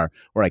car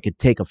where I could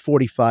take a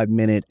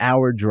 45-minute,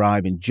 hour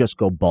drive and just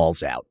go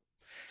balls out.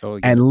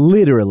 Totally. And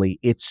literally,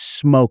 it's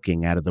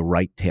smoking out of the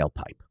right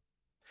tailpipe.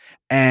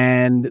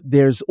 And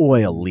there's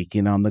oil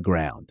leaking on the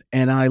ground.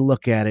 And I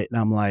look at it and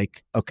I'm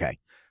like, okay,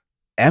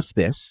 F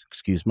this,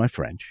 excuse my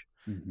French.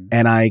 Mm-hmm.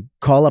 And I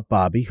call up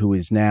Bobby, who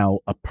is now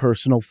a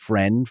personal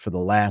friend for the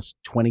last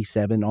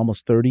 27,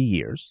 almost 30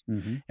 years.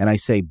 Mm-hmm. And I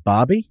say,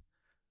 Bobby,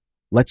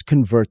 let's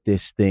convert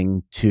this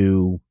thing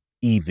to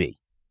EV.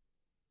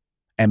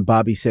 And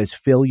Bobby says,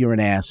 Phil, you're an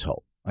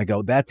asshole. I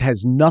go, that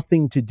has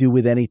nothing to do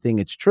with anything.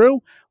 It's true,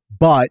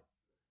 but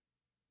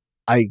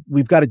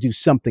we've got to do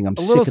something. I'm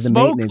sick of the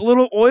maintenance. A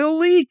little oil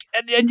leak,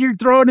 and you're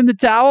throwing in the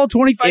towel.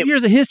 25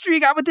 years of history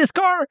you got with this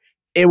car?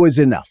 It was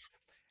enough.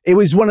 It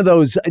was one of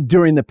those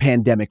during the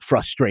pandemic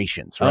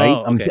frustrations, right?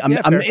 Oh, okay.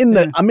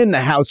 I'm in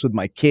the house with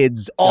my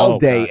kids all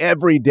day,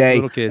 every day.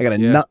 Little kids, I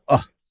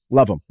got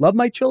love them. Love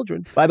my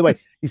children. By the way,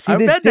 you see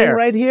this thing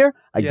right here?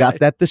 I got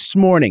that this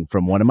morning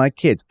from one of my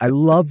kids. I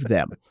love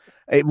them.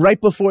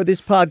 Right before this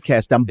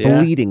podcast, I'm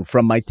bleeding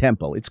from my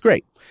temple. It's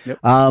great. Yep.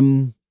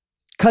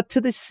 Cut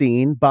to the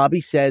scene. Bobby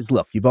says,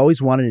 look, you've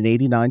always wanted an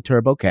 89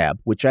 turbo cab,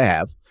 which I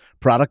have.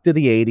 Product of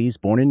the 80s,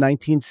 born in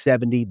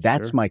 1970.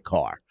 That's my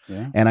car.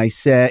 Yeah. And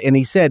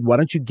he said, why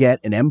don't you get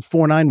an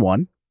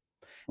M491?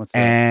 What's that?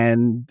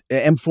 And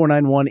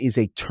M491 is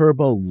a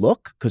turbo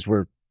look because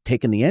we're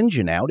taking the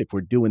engine out if we're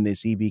doing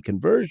this EV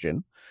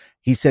conversion.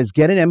 He says,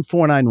 get an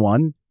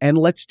M491 and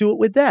let's do it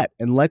with that.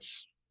 And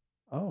let's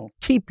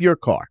keep your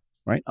car.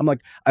 Right. I'm like,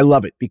 I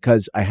love it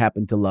because I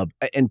happen to love.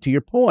 And to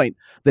your point,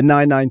 the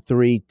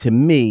 993, to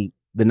me,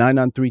 the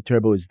 993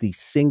 Turbo is the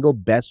single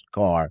best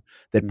car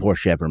that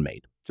Porsche ever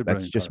made.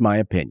 That's just my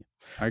opinion.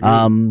 I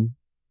agree.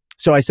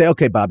 So I say,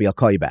 okay, Bobby, I'll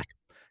call you back.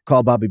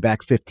 Call Bobby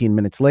back 15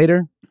 minutes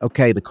later.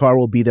 Okay, the car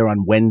will be there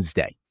on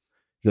Wednesday.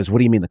 He goes, what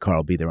do you mean the car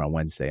will be there on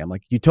Wednesday? I'm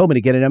like, you told me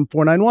to get an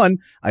M491.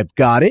 I've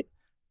got it.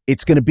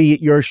 It's going to be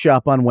at your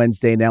shop on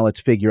Wednesday. Now let's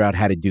figure out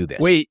how to do this.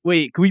 Wait.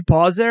 Can we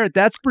pause there?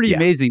 That's pretty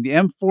amazing. The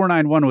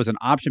M491 was an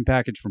option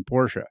package from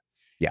Porsche.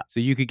 Yeah.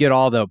 So you could get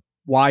all the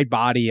wide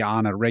body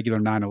on a regular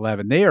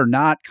 911. They are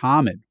not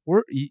common.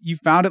 You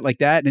found it like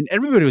that. And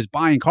everybody was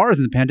buying cars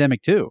in the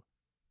pandemic too.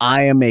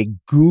 I am a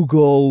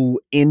Google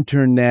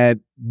internet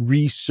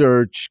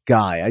research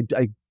guy.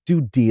 I do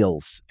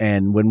deals.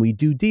 And when we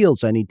do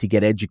deals, I need to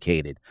get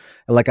educated.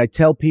 Like I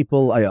tell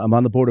people, I'm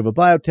on the board of a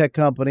biotech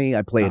company.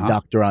 I play a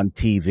doctor on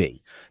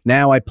TV.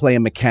 Now I play a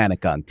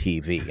mechanic on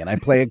TV and I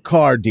play a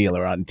car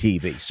dealer on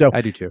TV. So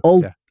I do too.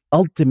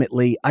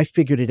 Ultimately, I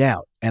figured it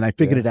out and I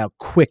figured it out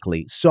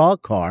quickly. Saw a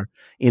car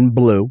in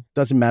blue.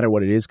 Doesn't matter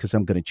what it is because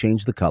I'm going to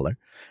change the color.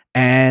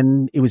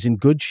 And it was in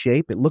good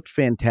shape. It looked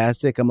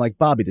fantastic. I'm like,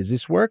 Bobby, does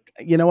this work?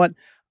 You know what?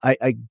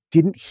 I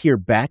didn't hear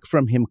back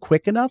from him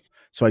quick enough.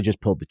 So I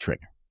just pulled the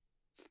trigger.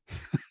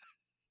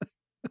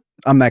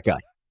 I'm that guy.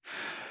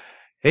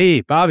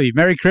 Hey, Bobby,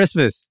 Merry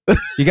Christmas.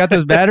 You got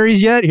those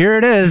batteries yet? Here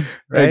it is.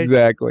 Right?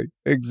 Exactly.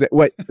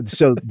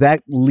 So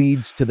that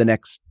leads to the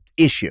next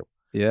issue.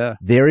 Yeah.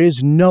 There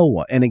is no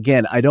one. And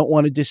again, I don't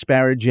want to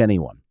disparage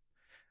anyone,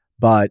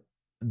 but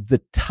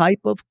the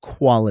type of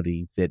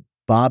quality that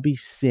Bobby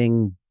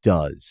Singh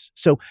does.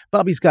 So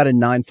Bobby's got a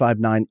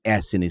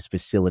 959S in his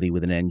facility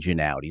with an engine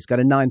out. He's got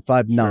a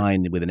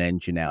 959 with an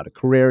engine out, a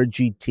Carrera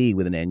GT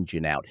with an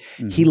engine out.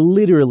 Mm-hmm. He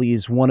literally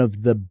is one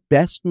of the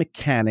best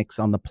mechanics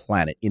on the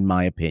planet, in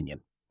my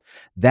opinion.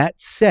 That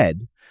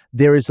said,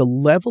 there is a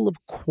level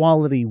of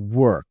quality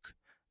work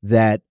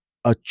that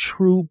a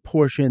true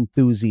Porsche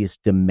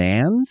enthusiast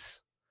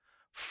demands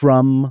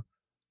from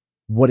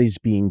what is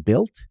being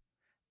built.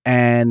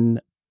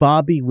 And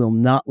Bobby will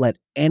not let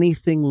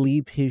anything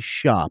leave his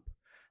shop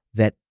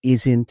that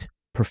isn't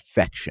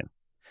perfection.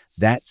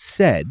 That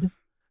said,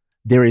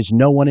 there is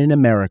no one in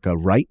America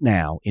right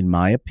now, in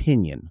my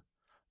opinion,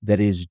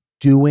 that is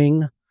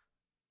doing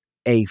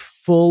a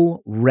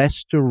full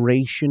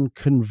restoration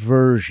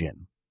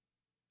conversion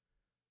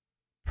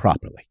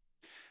properly.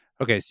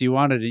 Okay, so you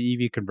wanted an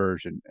EV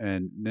conversion.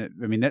 And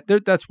I mean,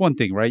 that's one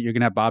thing, right? You're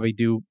going to have Bobby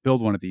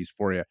build one of these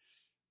for you.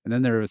 And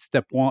then there was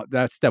step one.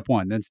 That's step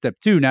one. Then step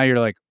two, now you're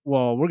like,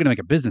 well, we're going to make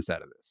a business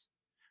out of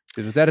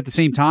this. Was that at the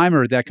same time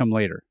or did that come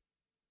later?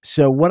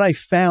 So what I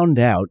found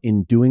out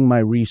in doing my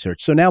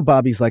research, so now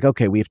Bobby's like,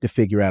 okay, we have to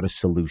figure out a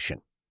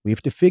solution. We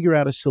have to figure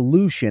out a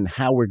solution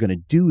how we're going to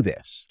do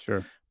this.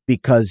 Sure.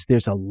 Because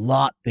there's a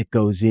lot that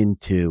goes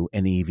into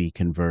an EV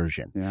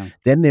conversion. Yeah.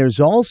 Then there's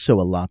also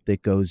a lot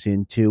that goes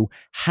into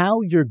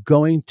how you're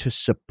going to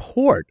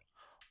support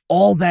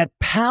all that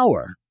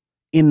power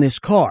in this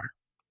car.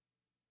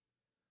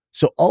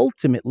 So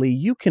ultimately,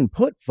 you can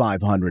put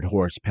 500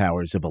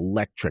 horsepowers of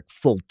electric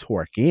full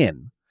torque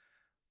in,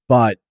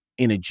 but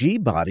in a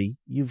G-body,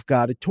 you've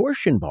got a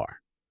torsion bar.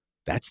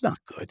 That's not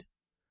good.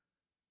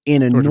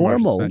 In a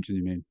normal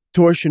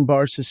torsion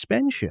bar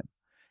suspension,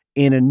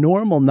 in a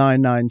normal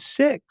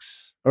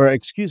 996, or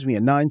excuse me,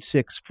 a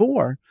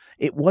 964,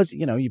 it was,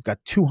 you've got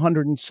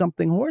 200 and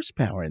something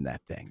horsepower in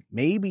that thing,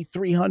 maybe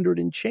 300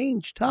 and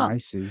change top. I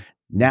see.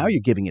 Now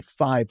you're giving it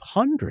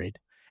 500,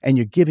 and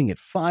you're giving it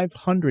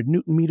 500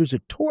 Newton meters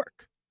of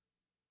torque.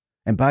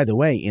 And by the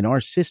way, in our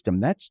system,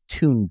 that's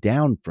tuned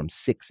down from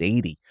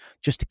 680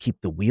 just to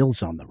keep the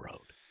wheels on the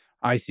road.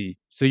 I see.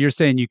 So you're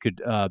saying you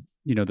could,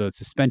 the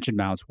suspension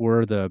mounts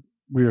were the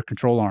rear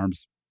control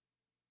arms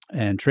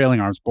and trailing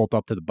arms bolt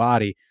up to the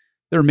body.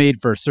 They're made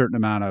for a certain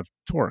amount of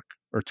torque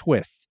or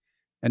twist.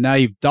 And now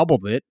you've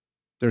doubled it.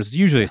 There's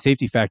usually a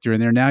safety factor in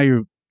there. Now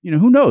you're,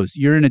 who knows?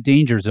 You're in a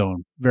danger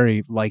zone,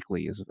 very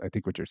likely, is I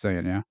think what you're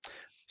saying, yeah?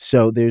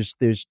 So there's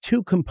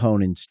two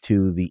components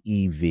to the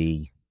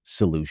EV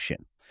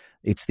solution.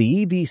 It's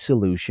the EV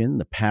solution,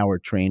 the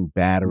powertrain,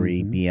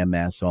 battery,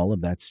 BMS, all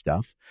of that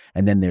stuff.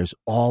 And then there's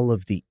all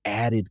of the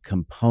added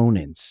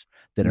components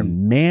that are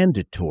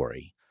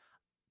mandatory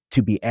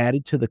to be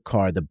added to the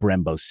car, the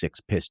Brembo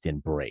 6-piston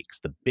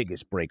brakes, the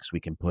biggest brakes we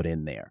can put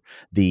in there,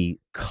 the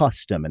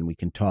custom, and we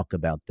can talk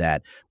about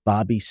that.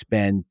 Bobby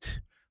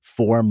spent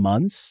 4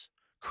 months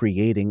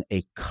creating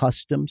a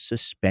custom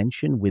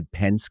suspension with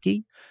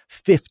Penske,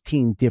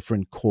 15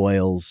 different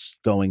coils,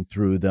 going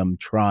through them,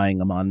 trying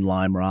them on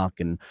Lime Rock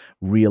and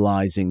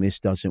realizing this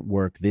doesn't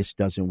work, this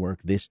doesn't work,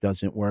 this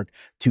doesn't work,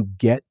 to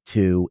get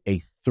to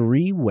a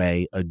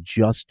 3-way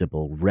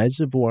adjustable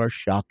reservoir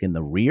shock in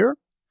the rear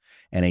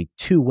and a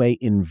 2-way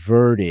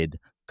inverted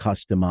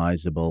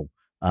customizable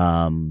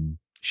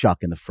shock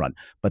in the front.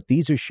 But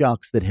these are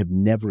shocks that have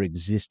never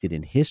existed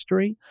in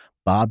history.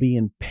 Bobby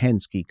and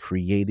Penske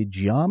created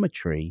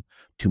geometry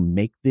to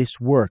make this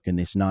work in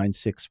this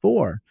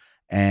 964.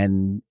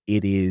 And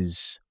it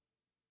is,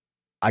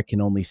 I can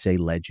only say,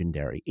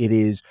 legendary. It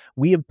is,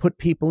 we have put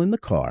people in the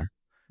car,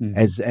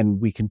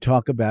 and we can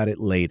talk about it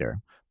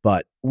later,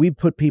 but we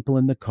put people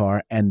in the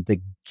car and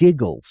the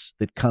giggles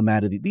that come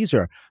out of these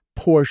are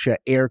Porsche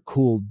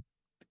air-cooled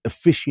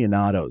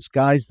aficionados,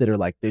 guys that are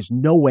like, there's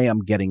no way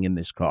I'm getting in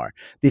this car.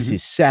 This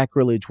is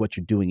sacrilege. What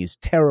you're doing is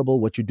terrible.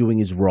 What you're doing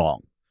is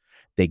wrong.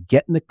 They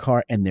get in the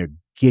car and they're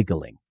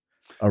giggling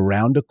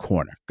around a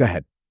corner. Go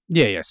ahead.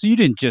 Yeah. So you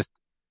didn't just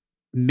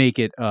make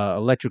it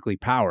electrically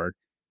powered.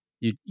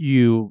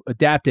 You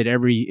adapted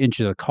every inch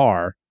of the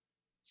car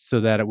so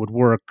that it would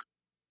work.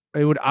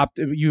 You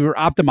were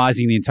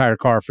optimizing the entire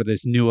car for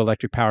this new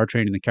electric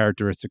powertrain and the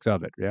characteristics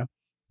of it. Yeah.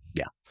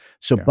 Yeah.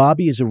 So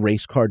Bobby is a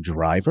race car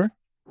driver.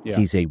 Yeah.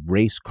 He's a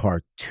race car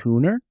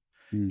tuner.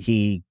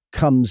 He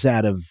comes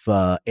out of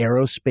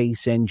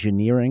aerospace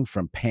engineering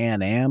from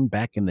Pan Am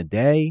back in the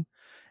day,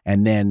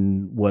 and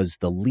then was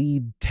the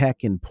lead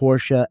tech in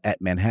Porsche at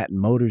Manhattan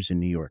Motors in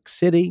New York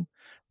City,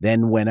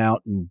 then went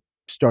out and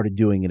started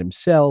doing it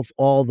himself,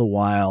 all the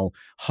while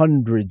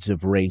hundreds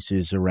of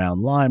races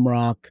around Lime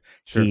Rock.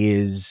 Sure. He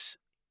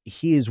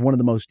is one of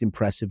the most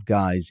impressive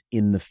guys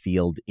in the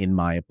field, in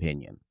my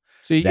opinion.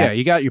 So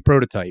you got your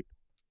prototype.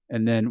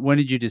 And then when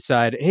did you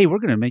decide, hey, we're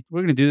going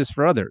to do this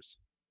for others?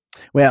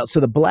 Well, so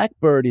the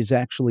Blackbird is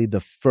actually the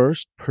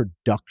first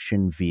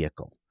production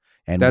vehicle.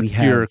 And that's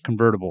your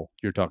convertible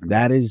you're talking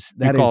about. That is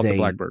the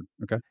Blackbird.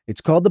 Okay.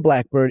 It's called the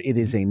Blackbird. It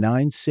is a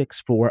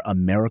 964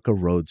 America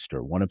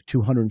Roadster, one of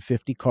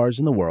 250 cars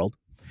in the world.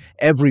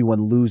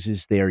 Everyone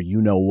loses their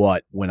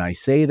you-know-what when I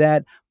say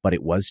that, but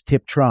it was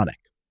Tiptronic.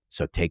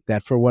 So take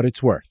that for what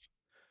it's worth.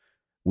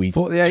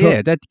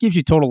 That gives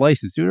you total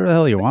license. Do whatever the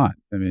hell you want.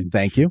 I mean,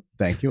 thank you.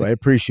 I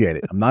appreciate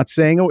it. I'm not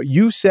saying it.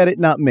 You said it,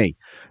 not me.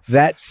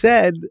 That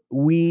said,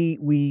 we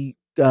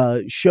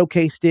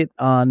showcased it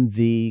on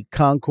the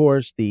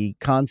concourse, the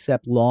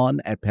concept lawn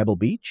at Pebble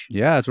Beach.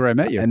 Yeah, that's where I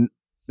met you. And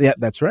yeah,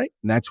 that's right.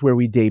 And that's where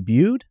we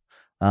debuted.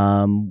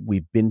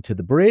 We've been to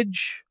the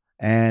bridge,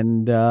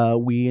 and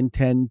we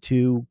intend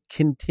to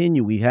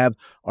continue. We have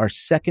our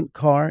second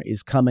car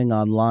is coming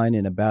online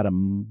in about a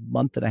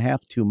month and a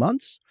half, 2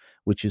 months,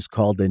 which is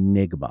called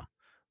Enigma,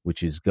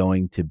 which is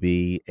going to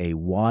be a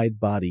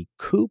wide-body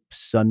coupe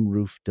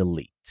sunroof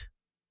delete.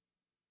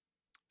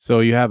 So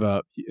you have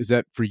is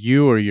that for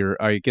you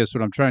or I guess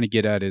what I'm trying to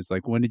get at is,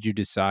 like, when did you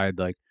decide,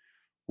 like,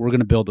 we're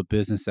going to build a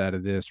business out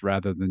of this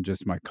rather than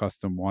just my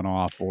custom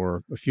one-off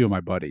or a few of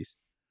my buddies?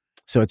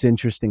 So it's an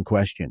interesting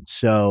question.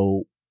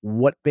 So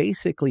what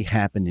basically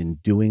happened in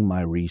doing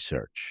my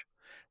research,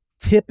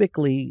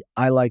 Typically,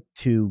 I like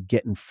to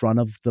get in front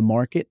of the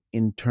market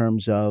in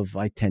terms of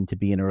I tend to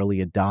be an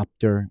early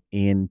adopter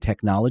in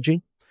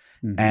technology.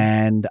 Mhm.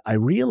 And I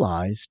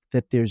realized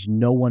that there's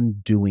no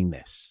one doing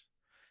this.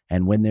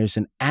 And when there's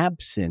an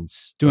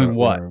absence, Doing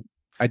what?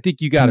 I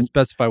think you got to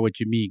specify what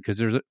you mean, because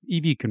there's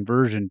EV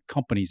conversion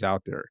companies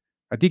out there.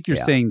 I think you're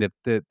saying that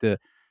the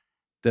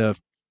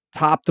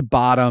top to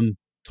bottom,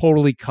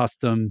 totally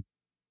custom,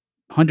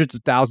 hundreds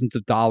of thousands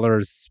of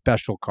dollars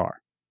special car.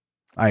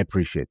 I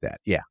appreciate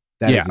that. Yeah.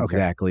 That is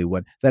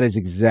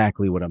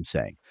exactly what I'm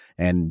saying.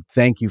 And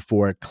thank you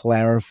for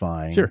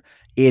clarifying. Sure.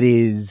 It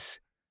is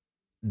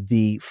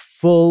the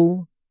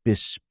full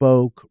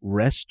bespoke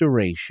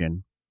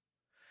restoration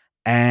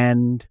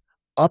and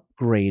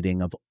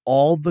upgrading of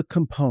all the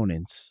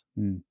components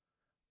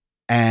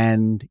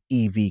and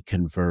EV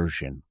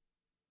conversion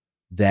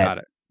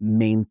that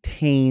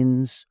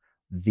maintains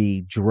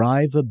the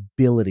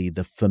drivability,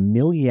 the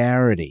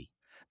familiarity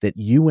that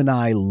you and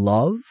I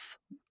love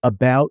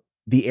about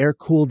the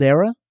air-cooled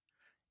era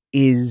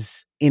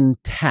is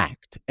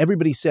intact.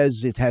 Everybody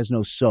says it has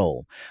no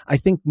soul. I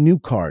think new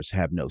cars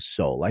have no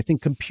soul. I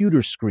think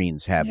computer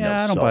screens have no soul.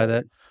 Yeah, I don't buy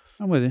that.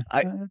 I'm with you.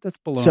 That's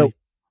baloney. So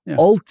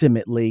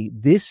ultimately,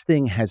 this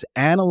thing has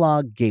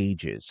analog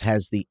gauges,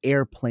 has the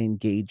airplane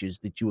gauges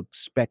that you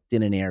expect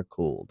in an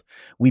air-cooled.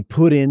 We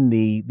put in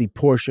the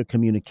Porsche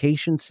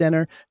Communication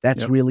Center.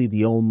 That's really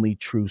the only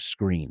true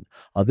screen,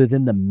 other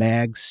than the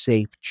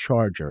MagSafe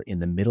charger in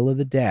the middle of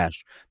the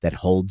dash that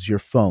holds your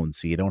phone.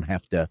 So you don't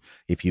have to,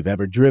 if you've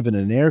ever driven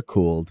an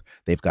air-cooled,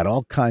 they've got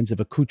all kinds of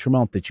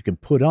accoutrement that you can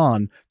put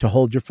on to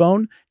hold your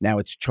phone. Now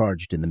it's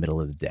charged in the middle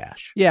of the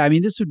dash. Yeah, I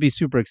mean, this would be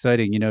super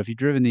exciting. If you've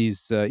driven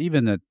these,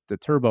 even the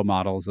turbo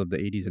models of the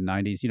 80s and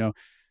 90s,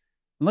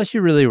 unless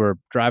you really were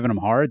driving them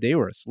hard, they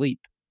were asleep.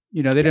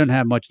 They didn't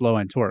have much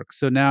low-end torque.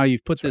 So now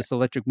you've put this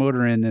electric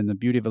motor in, and the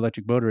beauty of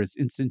electric motor is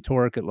instant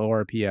torque at low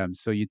RPM.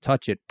 So you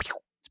touch it,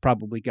 it's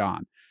probably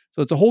gone.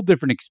 So it's a whole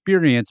different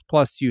experience.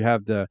 Plus you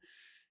have the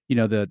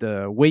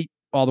weight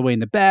all the way in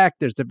the back.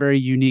 There's a very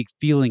unique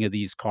feeling of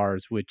these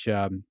cars, which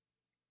I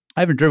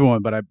haven't driven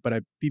one, but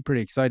I'd be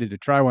pretty excited to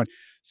try one.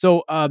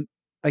 So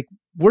like,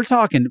 we're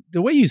talking,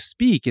 the way you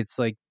speak, it's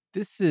like,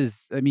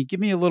 give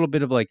me a little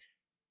bit of like,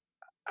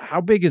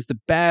 how big is the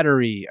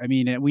battery? I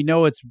mean, we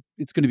know it's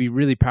going to be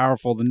really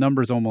powerful. The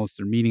numbers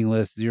almost are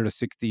meaningless, 0 to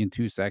 60 in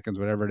 2 seconds,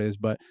 whatever it is.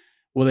 But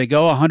will they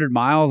go 100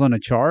 miles on a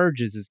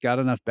charge? Is it got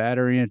enough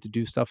battery in it to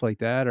do stuff like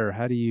that? Or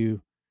how does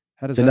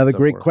It's another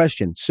great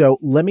question. So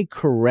let me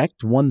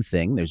correct one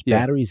thing. There's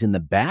batteries in the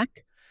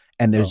back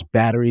and there's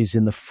batteries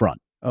in the front.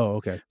 Oh,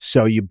 okay.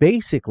 So you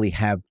basically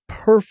have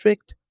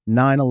perfect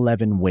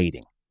 911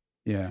 weighting.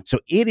 Yeah. So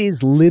it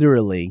is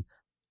literally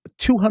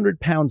 200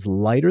 pounds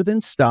lighter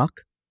than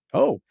stock.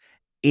 Oh.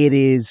 It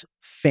is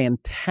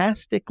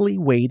fantastically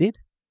weighted.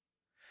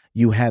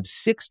 You have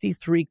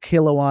 63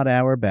 kilowatt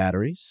hour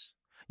batteries.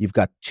 You've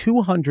got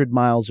 200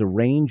 miles of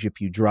range if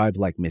you drive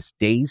like Miss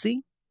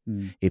Daisy.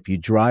 If you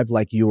drive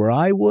like you or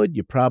I would,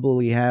 you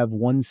probably have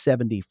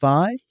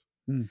 175.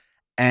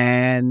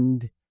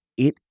 And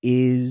it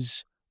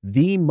is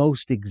the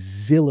most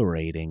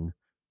exhilarating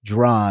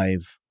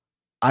drive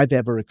I've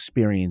ever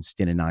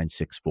experienced in a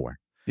 964.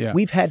 Yeah.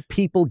 We've had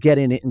people get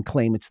in it and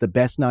claim it's the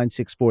best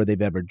 964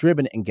 they've ever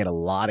driven and get a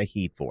lot of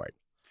heat for it.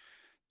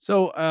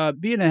 So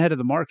being ahead of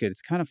the market,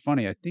 it's kind of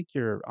funny. I think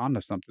you're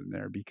onto something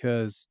there,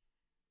 because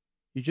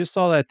you just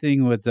saw that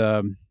thing with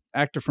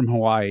actor from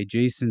Hawaii,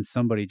 Jason,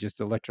 somebody just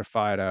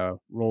electrified a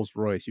Rolls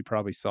Royce. You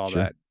probably saw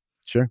that.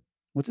 Sure.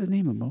 What's his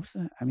name?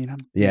 Mimosa? I mean, I'm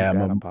bad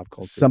on pop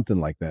culture. Something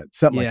like that.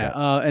 Like that.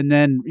 And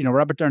then,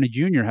 Robert Downey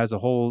Jr. has a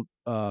whole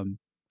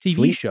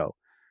TV show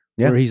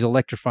where he's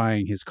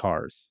electrifying his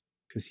cars,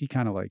 because he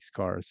kind of likes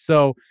cars.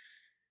 So,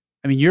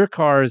 I mean, your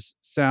cars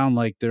sound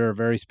like they're a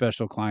very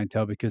special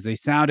clientele because they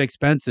sound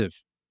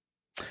expensive.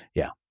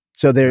 Yeah.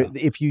 So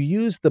if you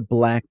use the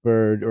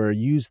Blackbird or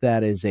use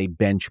that as a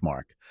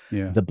benchmark,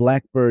 the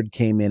Blackbird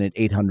came in at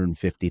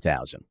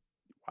 $850,000.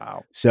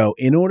 Wow. So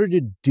in order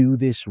to do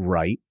this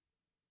right,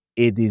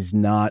 it is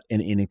not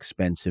an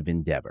inexpensive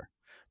endeavor.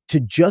 To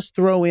just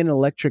throw in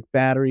electric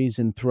batteries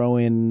and throw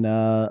in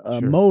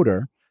a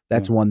motor,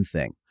 that's one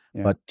thing.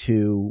 Yeah. But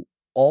to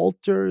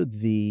alter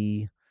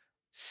the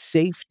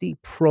safety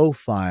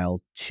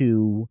profile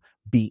to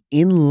be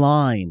in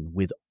line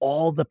with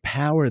all the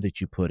power that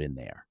you put in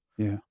there,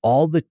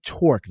 all the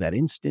torque, that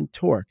instant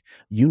torque,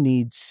 you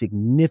need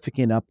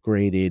significant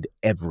upgraded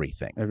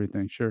everything.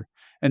 Everything, sure.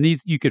 And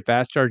you could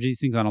fast charge these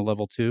things on a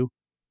level 2?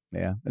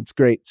 Yeah, that's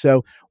great.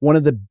 So one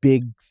of the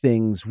big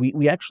things,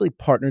 we actually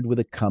partnered with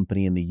a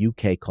company in the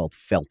UK called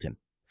Felton.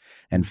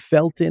 And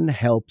Felton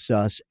helps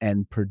us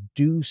and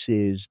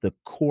produces the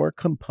core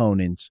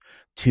components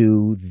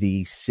to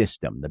the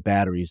system, the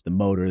batteries, the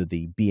motor,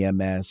 the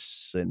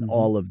BMS, and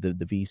all of the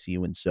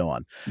VCU and so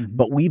on.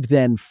 But we've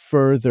then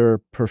further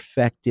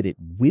perfected it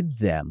with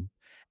them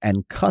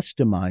and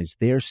customized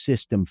their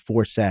system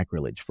for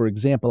Sacrilege. For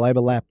example, I have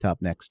a laptop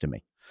next to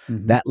me.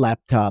 That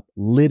laptop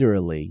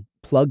literally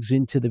plugs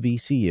into the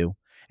VCU,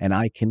 and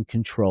I can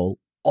control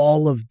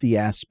all of the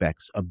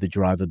aspects of the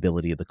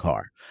drivability of the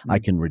car. I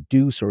can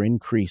reduce or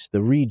increase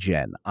the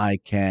regen. I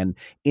can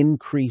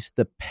increase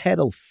the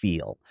pedal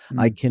feel.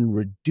 I can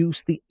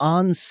reduce the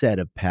onset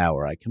of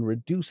power. I can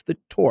reduce the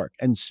torque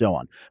and so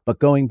on. But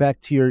going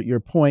back to your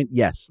point,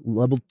 yes,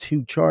 level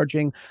 2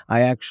 charging.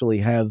 I actually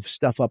have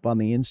stuff up on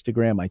the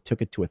Instagram. I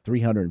took it to a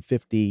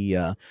 350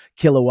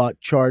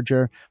 kilowatt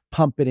charger,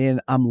 pump it in.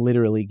 I'm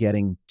literally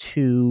getting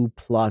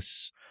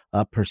 2+%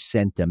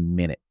 a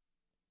minute.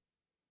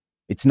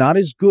 It's not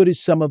as good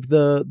as some of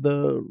the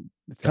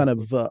kind of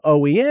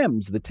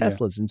OEMs, the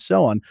Teslas and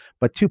so on,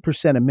 but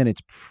 2% a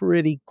minute's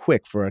pretty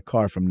quick for a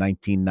car from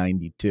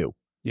 1992.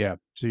 Yeah,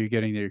 so you're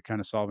getting there, you're kind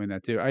of solving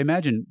that too. I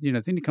imagine,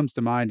 the thing that comes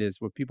to mind is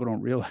what people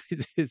don't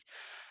realize is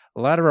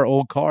a lot of our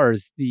old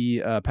cars,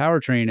 the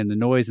powertrain and the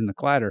noise and the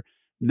clatter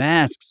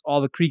masks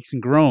all the creaks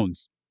and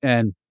groans.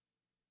 And,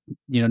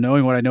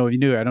 knowing what I know of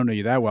you, I don't know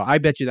you that well. I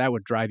bet you that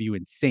would drive you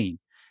insane.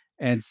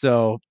 And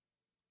so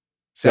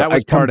that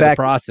was part of the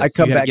process. I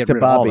come back to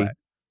Bobby.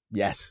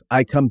 Yes,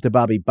 I come to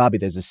Bobby. Bobby,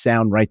 there's a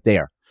sound right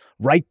there.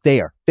 Right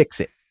there. Fix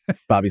it.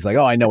 Bobby's like,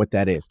 oh, I know what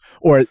that is.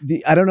 Or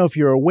I don't know if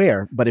you're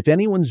aware, but if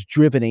anyone's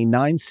driven a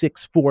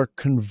 964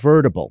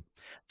 convertible,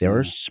 there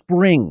are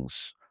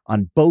springs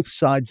on both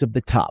sides of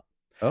the top.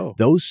 Oh.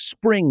 Those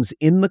springs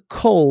in the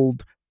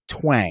cold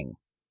twang.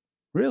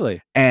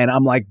 Really? And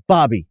I'm like,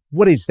 Bobby,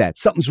 what is that?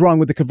 Something's wrong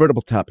with the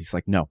convertible top. He's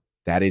like, no.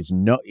 That is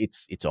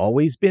it's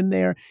always been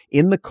there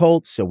in the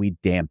cold, so we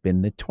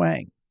dampen the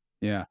twang.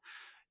 Yeah.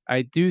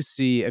 I do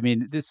see,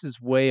 this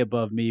is way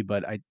above me,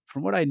 but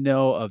from what I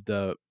know of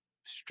the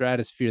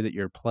stratosphere that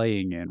you're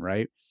playing in,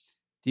 right?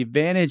 The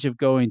advantage of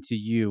going to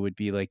you would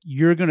be like,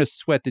 you're going to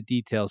sweat the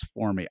details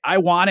for me. I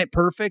want it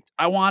perfect.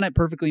 I want it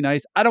perfectly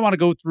nice. I don't want to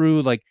go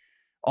through like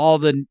all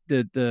the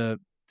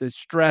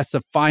stress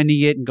of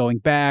finding it and going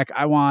back.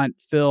 I want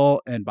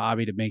Phil and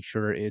Bobby to make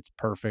sure it's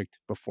perfect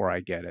before I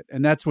get it.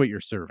 And that's what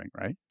you're serving,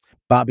 right?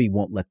 Bobby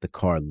won't let the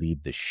car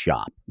leave the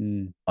shop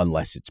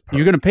unless it's perfect.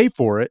 You're going to pay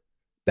for it.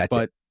 That's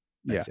it.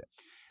 That's it.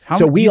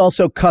 So we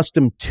also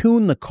custom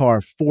tune the car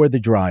for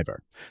the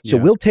driver. So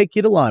we'll take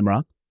you to Lime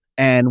Rock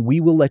and we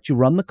will let you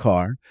run the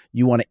car.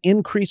 You want to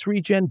increase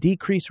regen,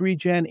 decrease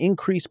regen,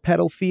 increase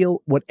pedal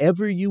feel,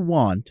 whatever you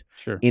want.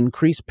 Sure.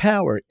 Increase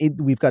power.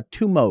 We've got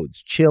 2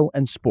 modes, chill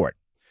and sport.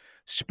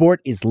 Sport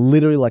is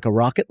literally like a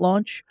rocket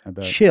launch.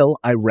 Chill,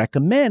 I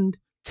recommend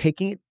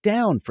taking it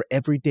down for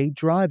everyday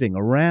driving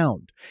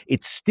around.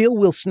 It still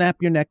will snap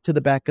your neck to the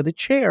back of the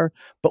chair,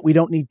 but we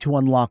don't need to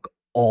unlock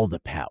all the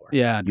power.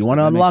 Yeah. You want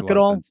to unlock it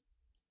all?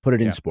 Put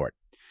it in sport.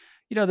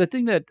 The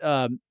thing that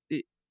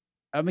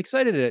I'm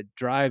excited to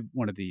drive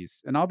one of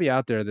these, and I'll be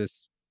out there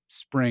this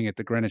spring at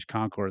the Greenwich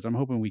Concourse. I'm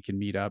hoping we can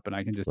meet up and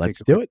I can just take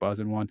a quick buzz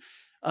in one.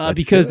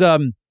 Because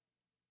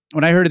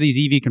when I heard of these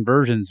EV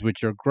conversions,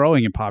 which are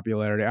growing in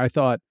popularity, I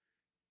thought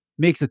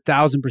makes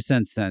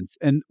 1,000% sense.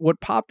 And what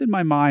popped in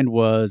my mind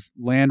was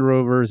Land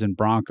Rovers and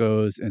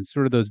Broncos and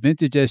sort of those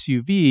vintage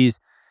SUVs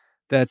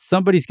that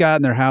somebody's got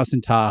in their house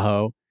in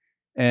Tahoe,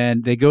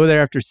 and they go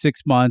there after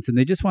 6 months and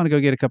they just want to go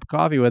get a cup of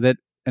coffee with it,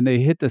 and they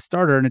hit the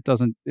starter and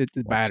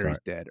the battery's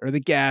dead or the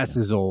gas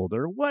is old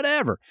or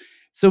whatever.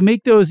 So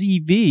make those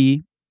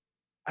EV.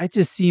 I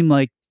just seem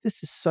like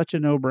this is such a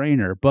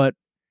no-brainer, but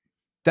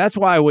that's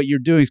why what you're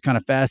doing is kind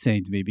of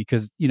fascinating to me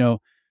because,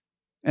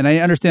 and I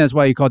understand that's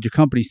why you called your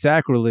company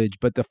Sacrilege,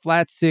 but the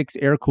flat 6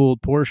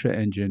 air-cooled Porsche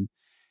engine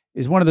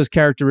is one of those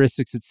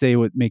characteristics that say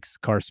what makes the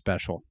car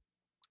special.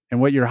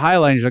 And what you're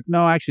highlighting is like,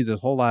 no, actually there's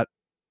a whole lot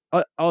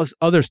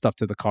other stuff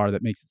to the car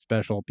that makes it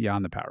special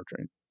beyond the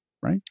powertrain,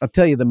 right? I'll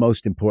tell you the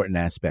most important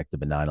aspect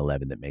of a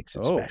 911 that makes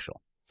it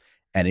special,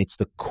 and it's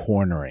the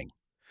cornering.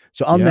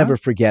 So I'll never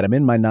forget, I'm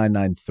in my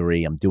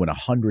 993, I'm doing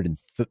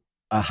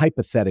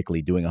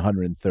hypothetically doing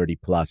 130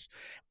 plus,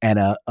 and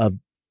a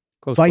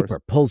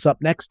Viper pulls up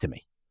next to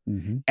me,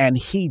 and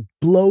he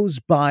blows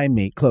by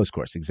me, close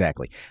course,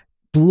 exactly,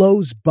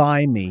 blows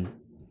by me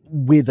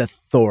with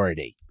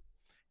authority.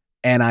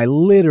 And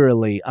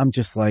I'm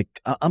just like,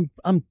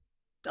 I'm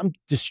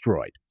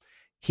destroyed.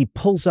 He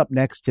pulls up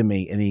next to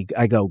me and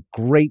I go,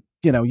 great,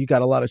 you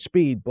got a lot of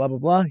speed, blah, blah,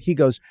 blah. He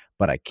goes,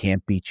 but I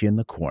can't beat you in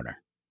the corner.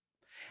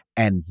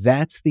 And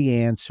that's the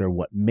answer.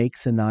 What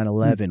makes a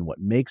 911, what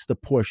makes the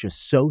Porsche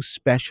so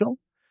special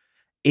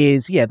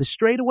is, the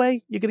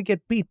straightaway, you're going to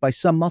get beat by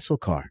some muscle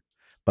car.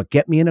 But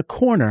get me in a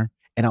corner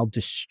and I'll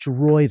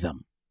destroy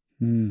them.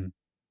 And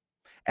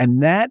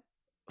that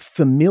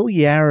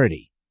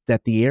familiarity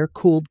that the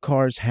air-cooled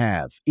cars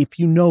have, if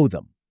you know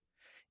them,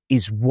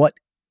 is what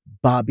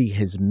Bobby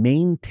has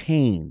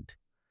maintained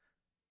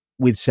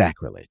with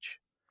Sacrilege.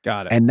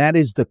 Got it. And that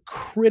is the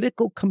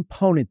critical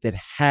component that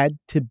had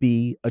to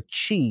be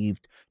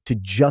achieved to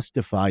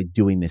justify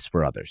doing this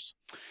for others.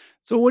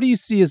 So what do you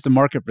see as the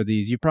market for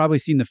these? You've probably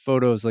seen the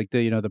photos, like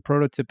the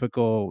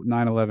prototypical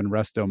 911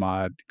 resto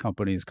mod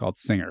company is called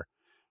Singer,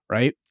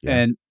 right? Yeah.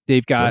 And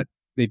they've got,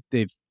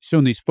 they've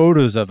shown these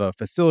photos of a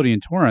facility in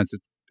Torrance.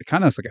 It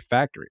kind of looks like a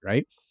factory,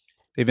 right?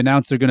 They've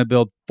announced they're going to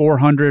build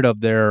 400 of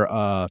their,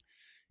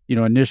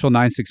 initial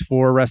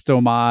 964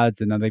 resto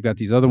mods. And then they've got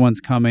these other ones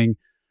coming.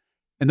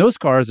 And those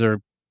cars are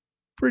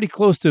pretty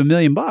close to $1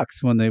 million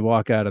when they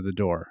walk out of the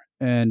door,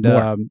 and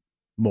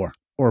more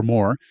or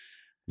more.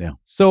 Yeah.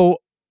 So,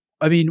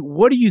 I mean,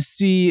 what do you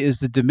see as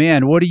the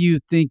demand? What do you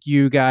think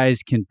you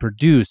guys can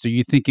produce? Are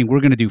you thinking we're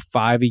going to do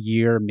 5 a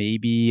year,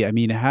 maybe? I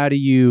mean, how do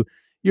you?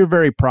 You're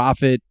very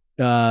profit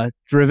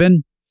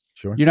driven.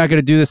 Sure. You're not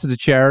going to do this as a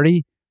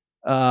charity.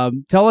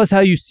 Tell us how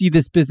you see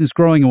this business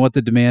growing and what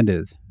the demand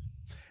is.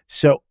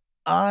 So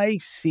I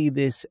see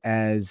this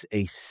as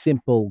a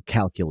simple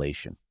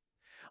calculation.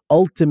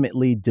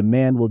 Ultimately,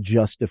 demand will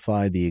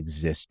justify the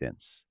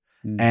existence.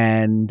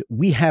 And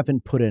we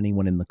haven't put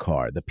anyone in the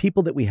car. The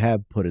people that we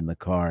have put in the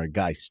car,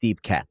 guy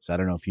Steve Katz. I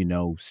don't know if you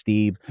know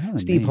Steve.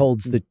 Steve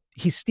holds the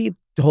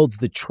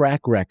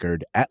track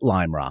record at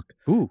Lime Rock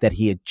that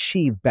he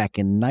achieved back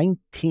in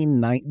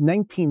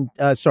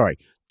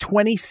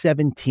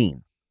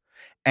 2017.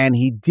 And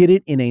he did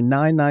it in a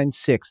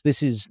 996.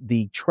 This is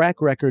the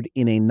track record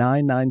in a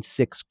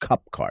 996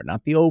 Cup car,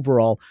 not the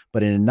overall,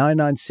 but in a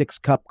 996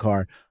 Cup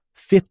car.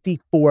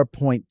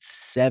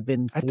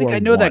 54.741. I think I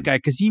know that guy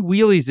because he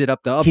wheelies it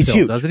up the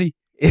uphill, doesn't he?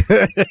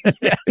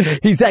 Yes.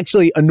 He's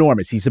actually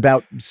enormous. He's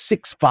about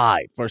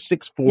 6'5" or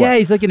 6'4". Yeah,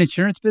 he's like in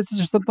insurance business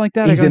or something like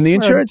that. He's in the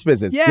insurance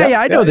business. Yeah,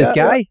 I know this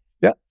guy.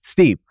 Yeah,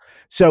 Steve.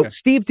 So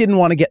Steve didn't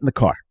want to get in the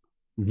car.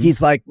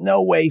 He's like,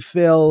 no way,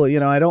 Phil.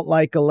 I don't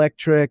like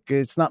electric.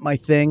 It's not my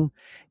thing.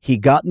 He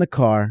got in the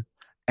car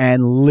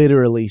and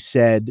literally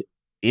said,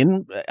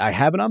 I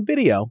have it on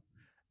video,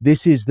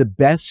 this is the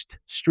best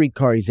street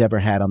car he's ever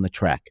had on the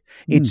track.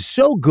 It's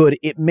so good,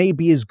 it may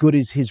be as good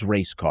as his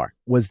race car,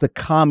 was the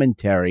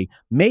commentary,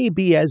 may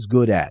be as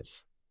good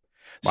as.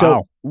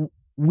 Wow. So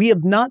we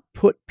have not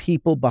put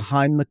people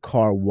behind the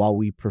car while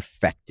we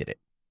perfected it.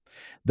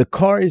 The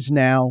car is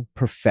now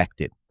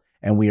perfected,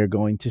 and we are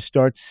going to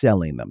start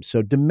selling them.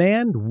 So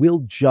demand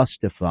will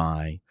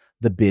justify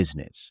the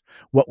business.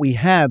 What we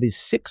have is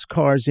 6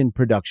 cars in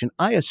production.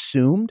 I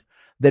assumed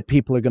that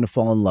people are going to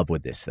fall in love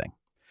with this thing.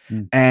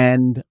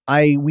 And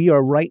we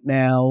are right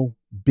now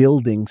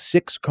building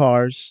 6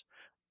 cars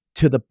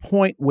to the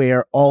point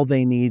where all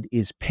they need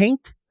is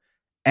paint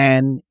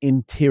and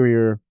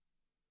interior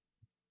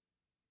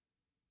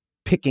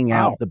picking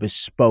out the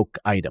bespoke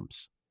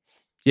items.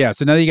 Yeah,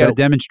 so now that you got a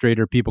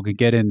demonstrator people can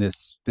get in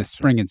this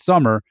spring and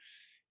summer,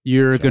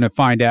 you're going to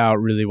find out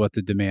really what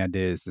the demand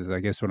is I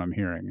guess what I'm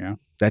hearing. Yeah,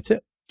 that's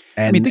it.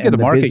 And, I mean, think of the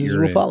market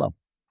you're in. Follow.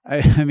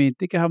 I mean,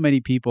 think of how many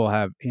people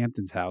have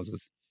Hamptons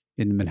houses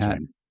in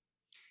Manhattan.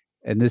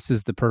 And this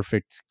is the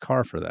perfect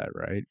car for that,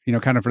 right?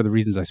 Kind of for the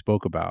reasons I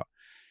spoke about.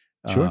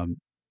 Sure.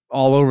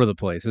 All over the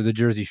place. There's a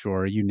Jersey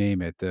Shore, you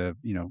name it, the,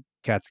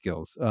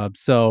 Catskills.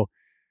 So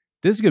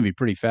this is going to be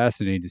pretty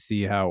fascinating to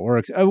see how it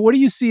works. What do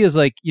you see as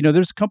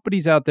there's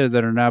companies out there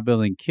that are now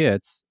building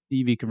kits,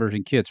 EV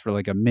conversion kits for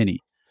like a Mini.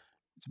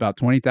 It's about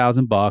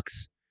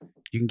 $20,000.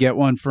 You can get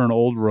one for an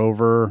old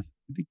Rover.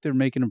 I think they're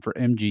making them for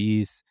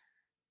MGs,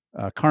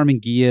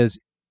 Carmen Gias.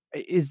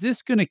 Is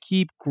this going to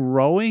keep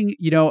growing?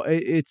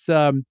 It's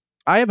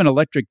I have an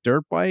electric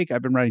dirt bike.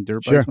 I've been riding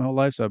dirt bikes my whole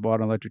life, so I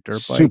bought an electric dirt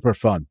bike. Super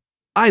fun.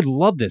 I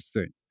love this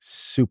thing.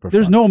 Super fun.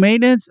 There's no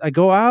maintenance. I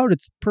go out.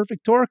 It's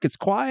perfect torque. It's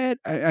quiet.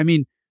 I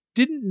mean,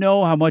 didn't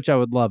know how much I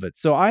would love it.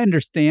 So I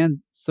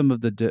understand some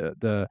of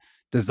the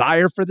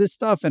desire for this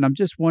stuff, and I'm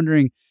just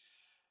wondering,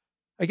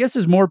 I guess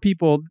there's more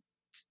people,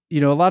 a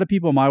lot of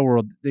people in my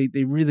world,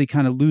 they really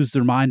kind of lose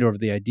their mind over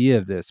the idea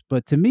of this.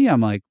 But to me,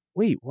 I'm like,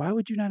 wait, why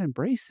would you not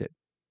embrace it?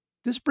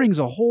 This brings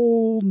a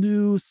whole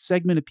new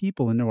segment of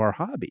people into our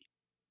hobby.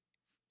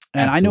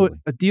 And Absolutely. I know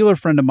a dealer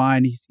friend of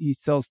mine, he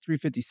sells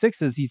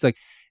 356s. He's like,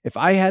 if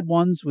I had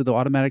ones with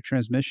automatic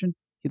transmission,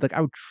 he's like,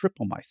 I would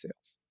triple my sales.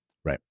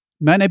 Right.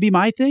 Might not be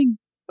my thing,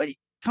 but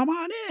come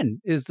on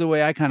in, is the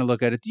way I kind of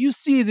look at it. Do you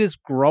see this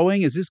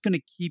growing? Is this going to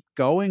keep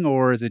going,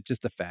 or is it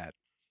just a fad?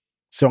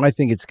 So I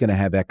think it's going to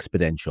have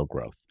exponential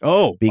growth.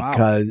 Oh,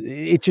 because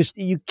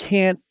you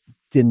can't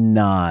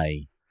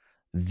deny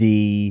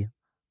the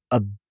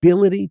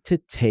ability to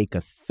take a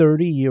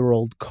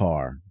 30-year-old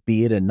car,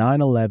 be it a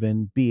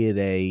 911, be it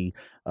a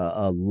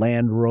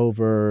Land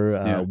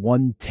Rover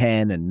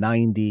 110 and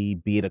 90,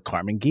 be it a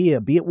Carmen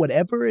Ghia, be it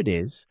whatever it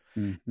is,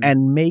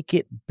 and make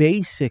it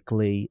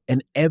basically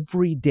an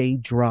everyday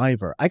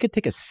driver. I could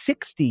take a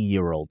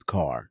 60-year-old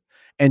car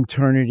and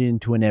turn it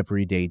into an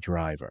everyday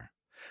driver.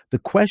 The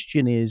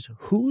question is,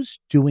 who's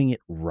doing it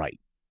right?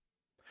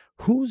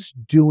 Who's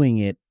doing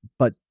it,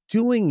 but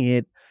doing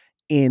it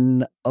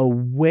in a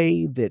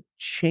way that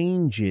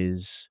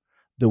changes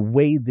the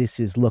way this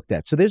is looked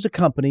at? So there's a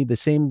company, the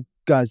same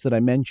guys that I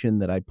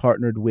mentioned that I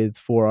partnered with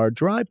for our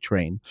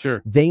drivetrain.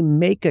 Sure. They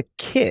make a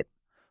kit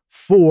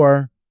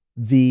for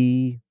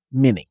the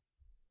Mini.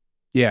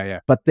 Yeah.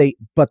 But they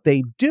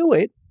do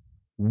it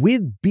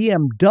with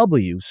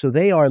BMW. So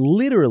they are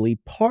literally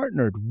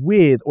partnered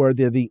with, or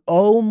they're the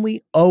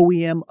only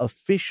OEM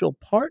official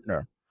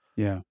partner.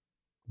 Yeah.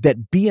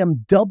 That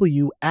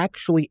BMW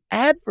actually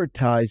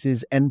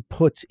advertises and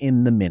puts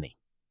in the Mini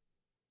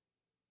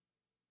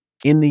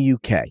in the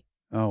UK.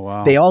 Oh,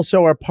 wow. They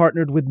also are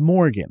partnered with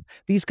Morgan.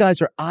 These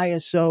guys are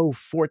ISO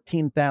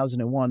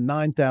 14001,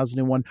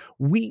 9001.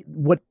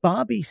 What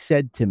Bobby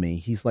said to me,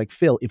 he's like,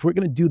 Phil, if we're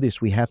going to do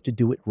this, we have to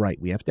do it right.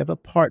 We have to have a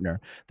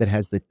partner that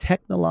has the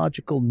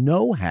technological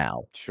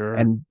know-how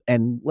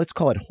and let's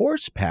call it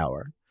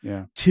horsepower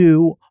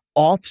to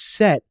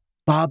offset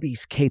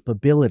Bobby's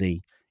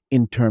capability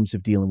in terms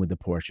of dealing with the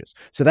Porsches.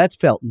 So that's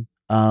Felton.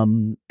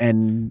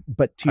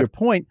 But to your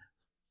point,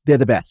 they're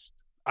the best.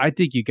 I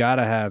think you got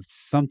to have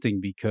something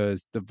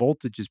because the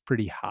voltage is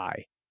pretty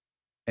high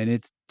and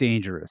it's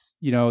dangerous.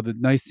 The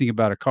nice thing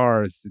about a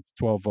car is it's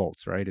 12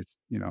 volts, right? It's,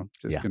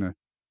 just going to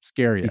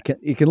scare you.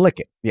 You can lick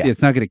it. Yeah.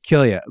 It's not going to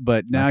kill you.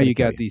 But now you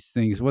got these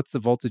things. What's the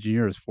voltage in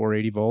yours?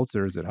 480 volts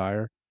or is it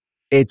higher?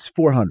 It's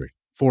 400.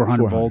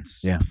 400 volts?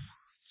 Yeah.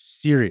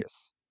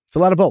 Serious. It's a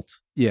lot of volts.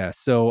 Yeah.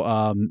 So,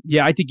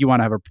 I think you want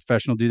to have a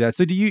professional do that.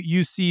 So do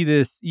you see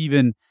this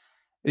even...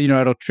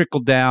 it'll trickle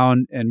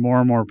down and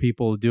more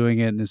people doing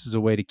it. And this is a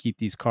way to keep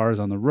these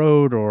cars on the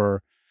road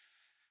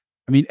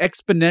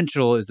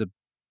exponential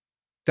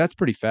that's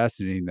pretty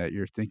fascinating that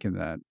you're thinking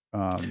that.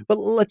 But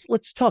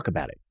let's talk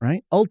about it,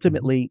 right?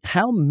 Ultimately,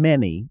 how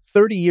many,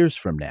 30 years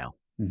from now,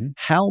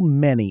 how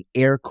many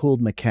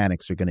air-cooled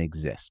mechanics are going to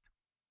exist?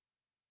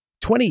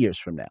 20 years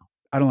from now.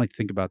 I don't like to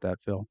think about that,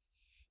 Phil.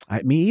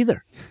 Me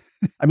either.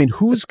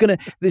 Who's going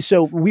to,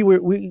 so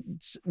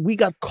we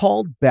got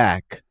called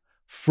back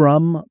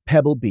from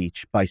Pebble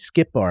Beach by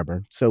Skip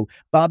Barber. So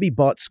Bobby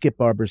bought Skip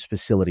Barber's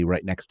facility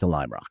right next to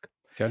Lime Rock.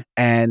 Okay.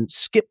 And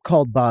Skip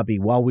called Bobby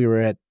while we were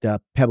at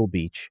Pebble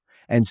Beach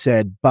and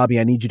said, Bobby,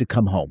 I need you to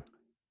come home.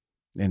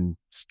 And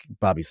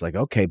Bobby's like,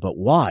 okay, but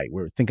why?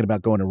 We're thinking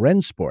about going to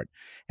Rensport.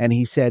 And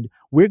he said,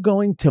 we're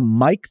going to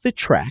mic the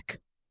track,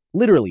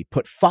 literally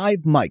put 5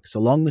 mics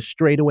along the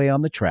straightaway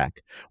on the track.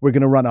 We're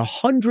going to run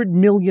 $100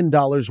 million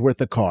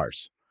worth of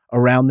cars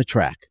around the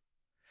track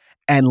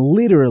and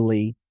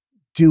literally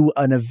do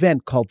an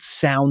event called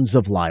Sounds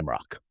of Lime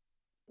Rock.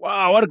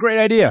 Wow, what a great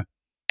idea.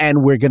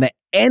 And we're going to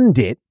end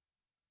it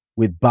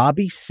with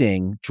Bobby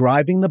Singh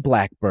driving the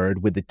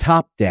Blackbird with the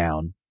top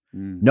down,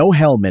 no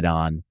helmet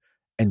on,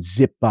 and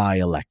zip by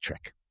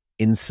electric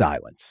in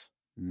silence.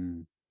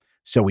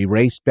 So we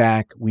raced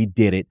back. We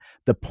did it.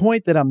 The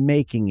point that I'm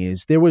making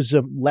is there was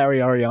Larry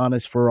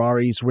Ariana's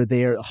Ferraris were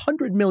there,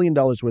 $100 million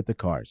worth of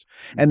cars.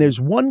 And there's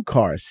one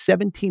car, a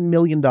 $17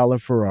 million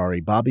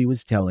Ferrari. Bobby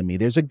was telling me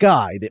there's a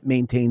guy that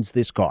maintains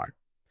this car.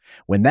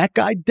 When that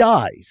guy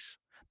dies,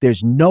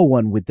 there's no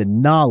one with the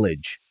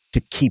knowledge to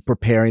keep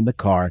repairing the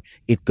car.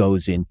 It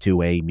goes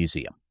into a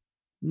museum.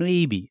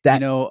 Maybe.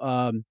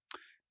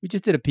 We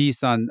just did a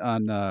piece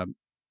on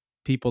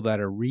people that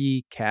are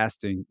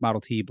recasting Model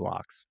T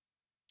blocks.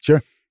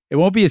 Sure. It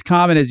won't be as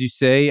common as you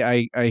say.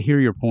 I hear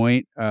your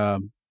point.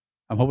 I'm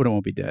hoping it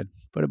won't be dead,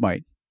 but it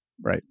might.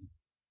 Right.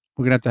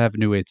 We're going to have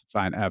new ways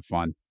to have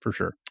fun, for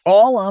sure.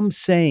 All I'm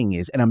saying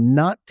is, and I'm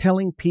not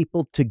telling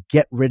people to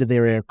get rid of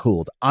their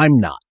air-cooled. I'm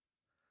not.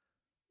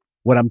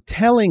 What I'm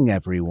telling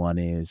everyone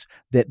is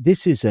that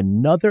this is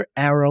another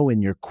arrow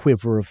in your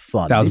quiver of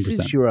fun. 1,000%. This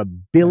is your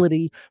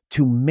ability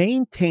to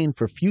maintain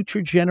for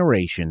future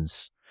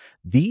generations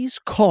these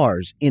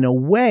cars in a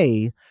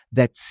way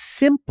that's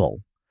simple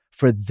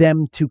for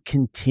them to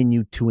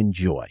continue to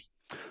enjoy.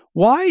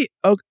 Why?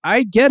 Oh,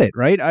 I get it,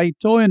 right? I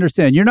totally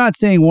understand. You're not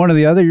saying one or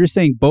the other. You're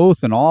saying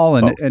both and all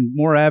and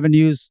more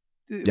avenues,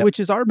 which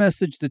is our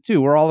message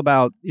too. We're all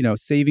about,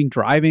 saving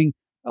driving.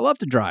 I love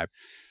to drive.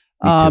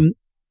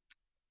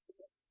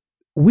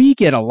 We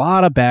get a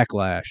lot of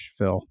backlash,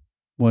 Phil,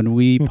 when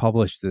we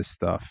publish this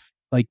stuff.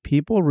 Like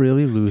people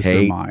really lose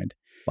their mind.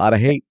 A lot of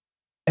hate.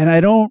 And I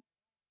don't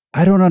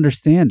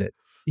understand it.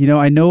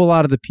 I know a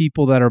lot of the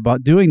people that are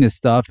about doing this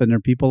stuff, and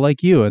they're people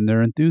like you, and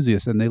they're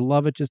enthusiasts, and they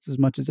love it just as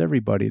much as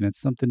everybody, and it's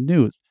something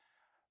new.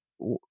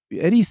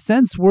 Any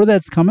sense where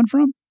that's coming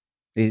from?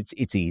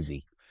 It's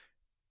easy.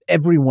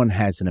 Everyone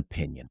has an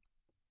opinion.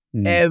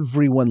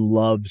 Everyone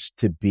loves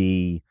to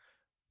be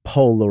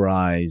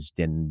polarized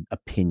and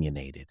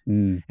opinionated.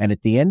 And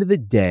at the end of the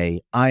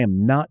day, I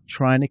am not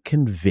trying to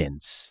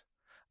convince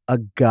a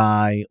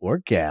guy or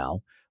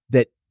gal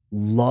that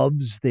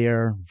loves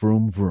their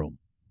vroom vroom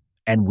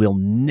and will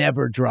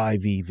never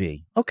drive EV.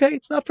 Okay,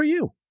 it's not for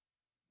you.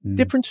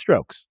 Different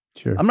strokes.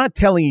 Sure. I'm not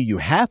telling you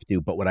have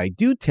to, but what I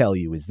do tell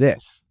you is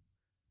this.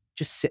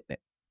 Just sit in it.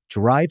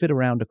 Drive it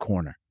around a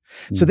corner.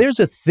 So there's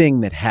a thing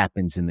that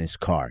happens in this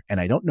car, and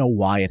I don't know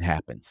why it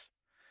happens.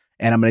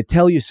 And I'm going to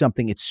tell you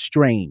something. It's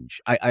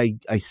strange. I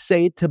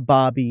say it to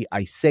Bobby.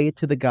 I say it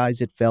to the guys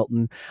at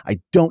Felton. I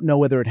don't know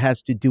whether it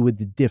has to do with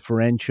the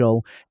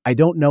differential. I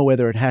don't know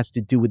whether it has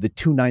to do with the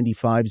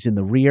 295s in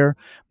the rear.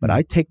 But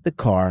I take the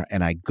car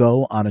and I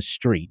go on a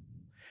street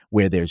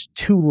where there's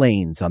 2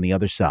 lanes on the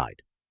other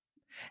side.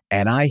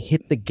 And I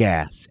hit the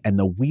gas and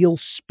the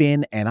wheels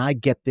spin and I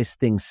get this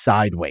thing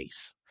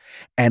sideways.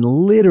 And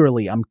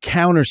literally I'm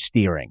counter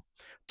steering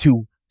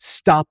to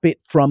stop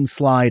it from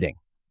sliding.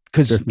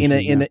 Because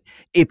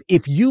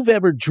if you've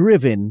ever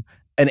driven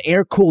an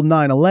air-cooled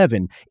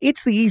 911,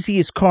 it's the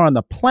easiest car on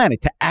the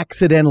planet to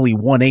accidentally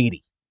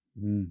 180.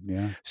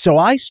 Yeah. So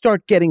I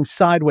start getting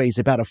sideways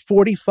about a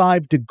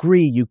 45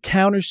 degree. You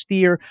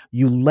countersteer,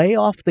 you lay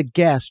off the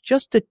gas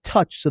just a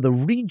touch so the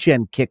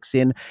regen kicks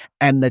in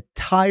and the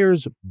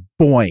tires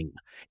boing.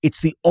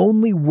 It's the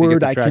only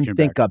word I can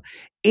think of.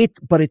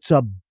 But it's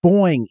a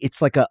boing.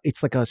 It's like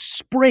a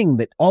spring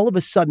that all of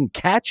a sudden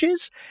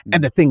catches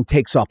and the thing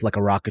takes off like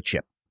a rocket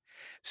ship.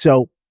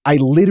 So I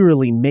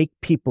literally make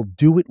people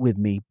do it with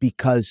me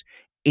because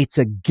it's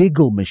a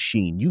giggle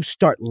machine. You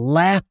start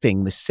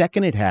laughing the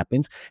second it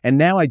happens, and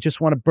now I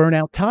just want to burn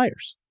out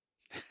tires.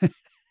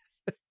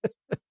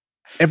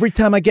 Every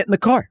time I get in the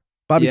car,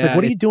 Bobby's like,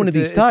 what are you doing to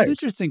these tires?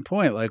 It's an interesting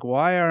point. Like,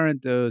 why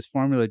aren't those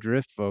Formula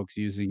Drift folks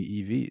using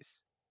EVs?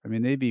 I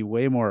mean, they'd be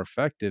way more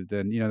effective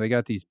than, they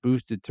got these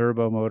boosted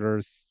turbo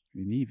motors.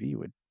 I mean, EV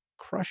would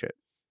crush it.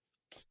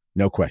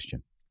 No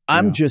question.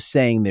 I'm just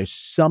saying there's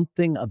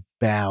something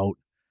about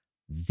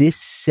this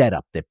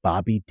setup that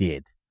Bobby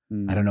did.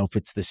 I don't know if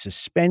it's the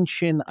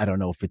suspension. I don't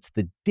know if it's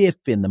the diff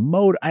in the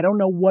motor. I don't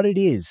know what it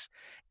is.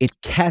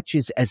 It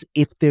catches as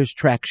if there's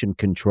traction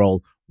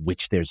control,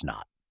 which there's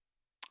not.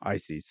 I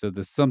see. So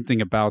there's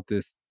something about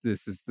this.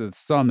 This is the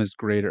sum is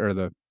greater, or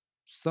the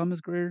sum is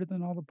greater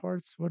than all the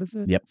parts. What is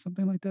it? Yep.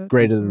 Something like that.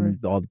 Greater than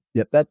all.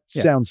 Yep. That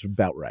sounds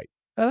about right.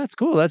 Oh, that's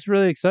cool. That's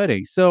really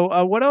exciting.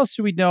 So what else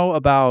should we know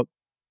about,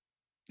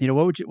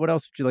 what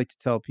else would you like to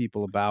tell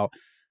people about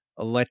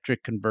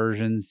electric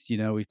conversions?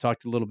 We've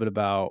talked a little bit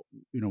about,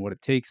 what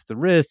it takes, the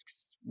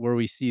risks, where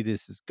we see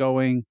this is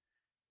going.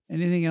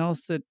 Anything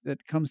else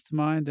that comes to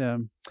mind?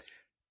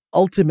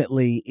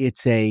 Ultimately,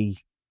 it's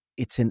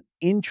an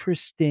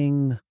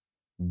interesting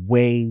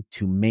way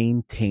to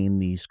maintain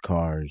these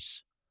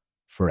cars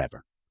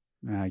forever.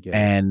 I get it.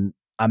 And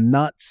I'm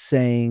not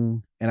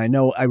saying, and I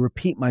know I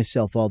repeat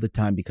myself all the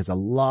time because a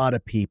lot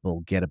of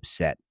people get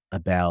upset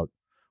about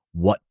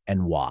what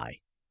and why.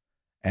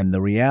 And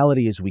the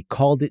reality is we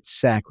called it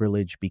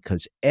sacrilege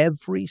because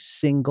every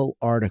single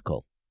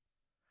article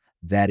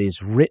that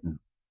is written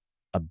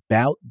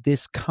about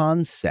this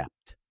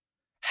concept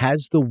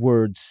has the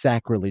word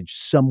sacrilege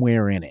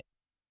somewhere in it.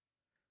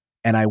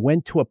 And I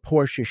went to a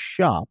Porsche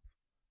shop,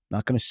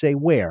 not going to say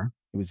where,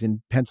 it was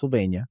in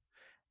Pennsylvania,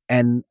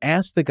 and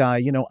asked the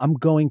guy, I'm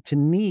going to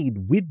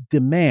need, with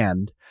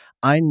demand,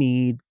 I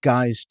need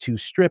guys to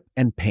strip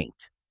and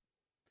paint.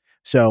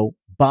 So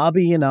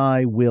Bobby and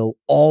I will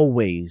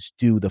always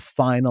do the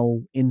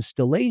final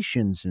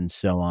installations and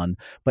so on,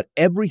 but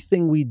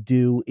everything we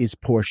do is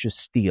Porsche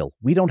steel.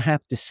 We don't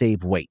have to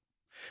save weight.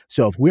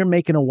 So if we're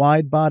making a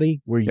wide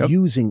body, we're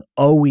using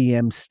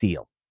OEM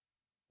steel.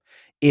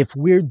 If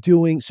we're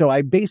doing, so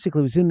I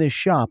basically was in this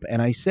shop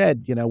and I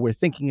said, we're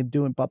thinking of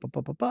doing blah, blah,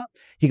 blah, blah, blah.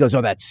 He goes,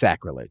 oh, that's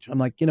sacrilege. I'm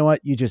like, you know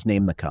what? You just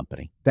named the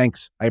company.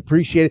 Thanks. I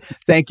appreciate it.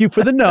 Thank you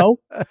for the no,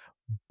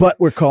 but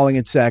we're calling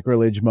it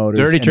Sacrilege Motors.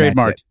 Dirty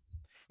trademarked.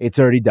 It's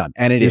already done.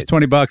 And it is.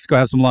 $20. Go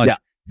have some lunch.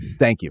 Yeah.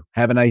 Thank you.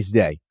 Have a nice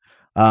day.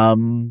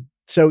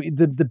 So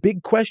the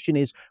big question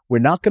is, we're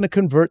not going to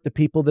convert the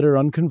people that are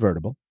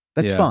unconvertible.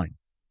 That's fine.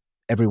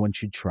 Everyone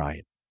should try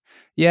it.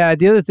 Yeah.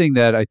 The other thing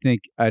that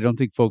I don't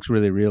think folks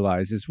really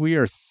realize is we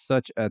are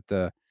such at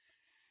the,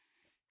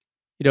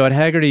 at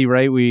Hagerty,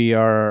 right? We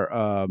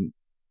are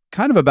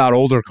kind of about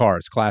older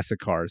cars, classic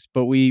cars,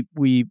 but we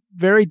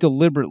very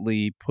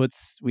deliberately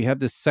we have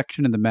this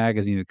section in the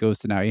magazine that goes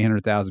to now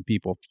 800,000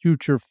 people,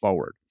 future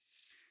forward.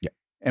 Yeah.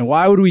 And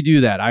why would we do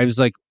that? I was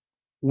like,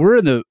 we're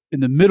in the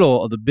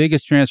middle of the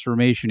biggest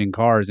transformation in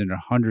cars in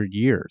 100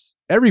 years.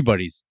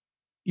 Everybody's,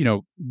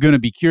 going to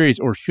be curious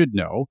or should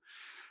know.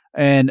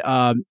 And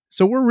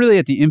so we're really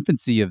at the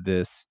infancy of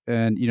this.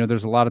 And,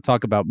 there's a lot of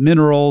talk about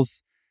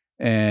minerals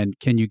and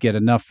can you get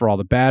enough for all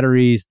the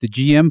batteries? The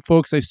GM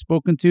folks I've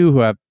spoken to who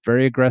have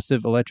very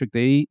aggressive electric,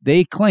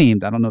 they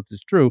claimed, I don't know if this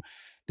is true,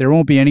 there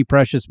won't be any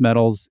precious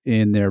metals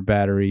in their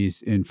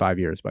batteries in 5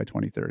 years by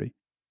 2030.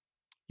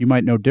 You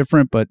might know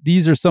different, but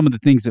these are some of the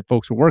things that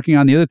folks are working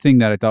on. The other thing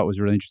that I thought was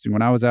really interesting,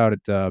 when I was out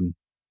at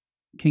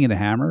King of the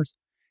Hammers,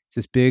 it's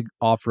this big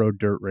off-road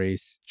dirt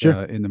race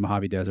in the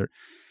Mojave Desert.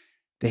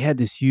 They had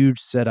this huge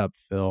setup,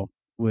 Phil,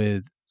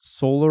 with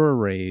solar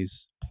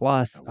arrays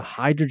plus a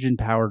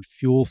hydrogen-powered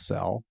fuel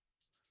cell.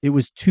 It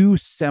was 2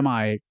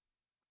 semi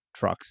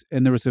trucks,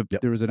 and there was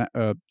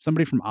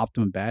somebody from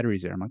Optimum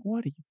Batteries there. I'm like,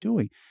 what are you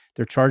doing?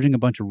 They're charging a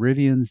bunch of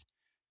Rivians,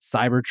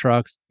 Cyber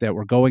trucks that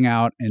were going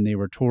out, and they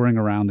were touring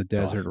around the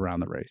desert around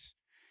the race.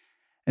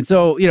 And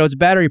so, as a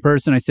battery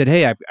person, I said,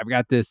 hey, I've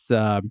got this,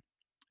 and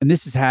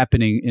this is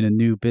happening in a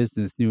new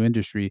business, new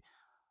industry.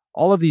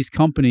 All of these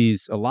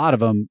companies, a lot of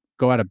them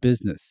go out of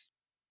business,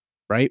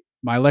 right?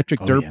 My electric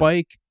dirt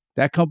bike,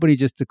 that company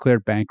just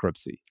declared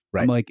bankruptcy.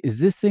 Right. I'm like, is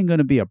this thing going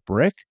to be a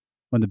brick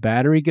when the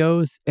battery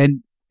goes?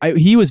 And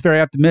he was very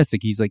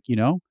optimistic. He's like,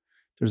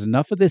 there's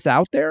enough of this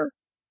out there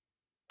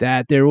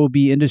that there will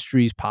be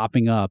industries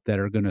popping up that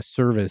are going to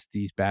service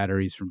these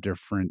batteries from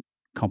different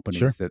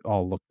companies that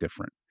all look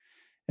different.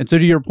 And so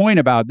to your point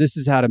about this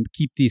is how to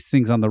keep these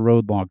things on the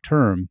road long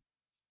term,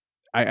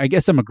 I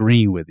guess I'm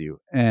agreeing with you.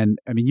 And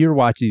I mean, you're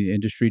watching the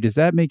industry. Does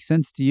that make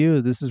sense to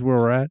you? This is where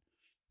we're at?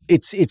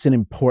 It's an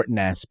important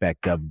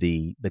aspect of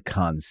the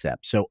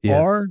concept. So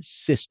our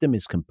system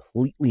is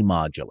completely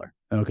modular.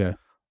 Okay.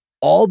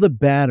 All the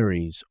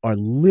batteries are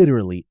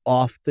literally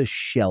off the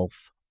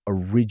shelf,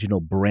 original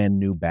brand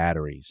new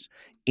batteries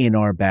in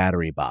our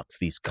battery box,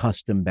 these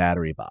custom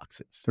battery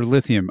boxes. They're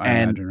lithium, I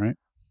imagine,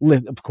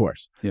 right? Of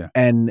course. Yeah.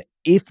 And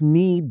if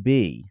need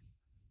be,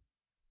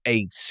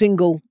 a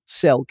single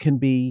cell can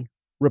be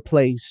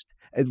replaced.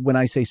 When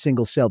I say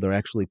single cell, they're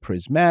actually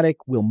prismatic.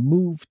 We'll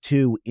move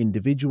to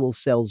individual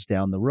cells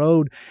down the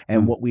road.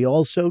 And what we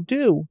also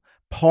do,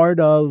 part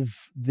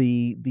of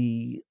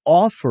the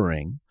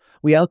offering,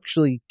 we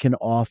actually can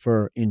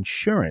offer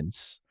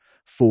insurance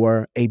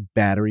for a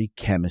battery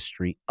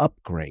chemistry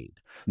upgrade.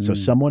 So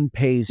someone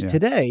pays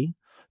today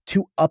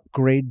to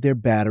upgrade their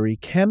battery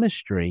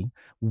chemistry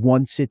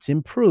once it's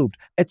improved.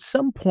 At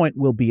some point,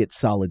 we'll be at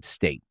solid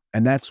state.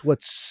 And that's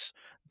what's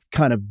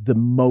kind of the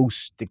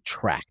most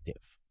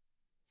attractive.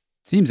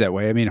 Seems that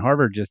way. I mean,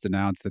 Harvard just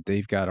announced that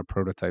they've got a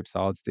prototype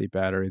solid-state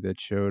battery that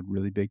showed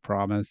really big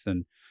promise,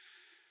 and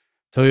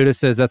Toyota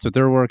says that's what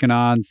they're working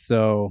on.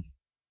 So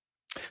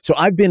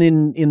I've been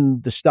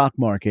in the stock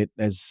market,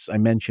 as I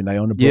mentioned. I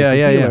own a broker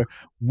dealer. Yeah.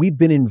 We've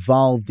been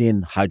involved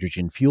in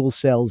hydrogen fuel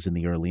cells in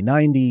the early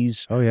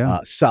 90s. Oh, yeah.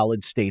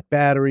 Solid-state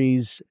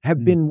batteries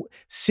have been,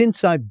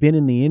 since I've been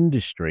in the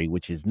industry,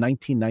 which is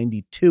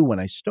 1992 when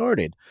I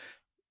started,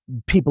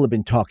 people have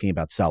been talking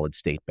about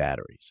solid-state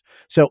batteries.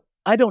 So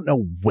I don't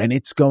know when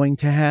it's going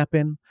to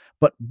happen,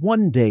 but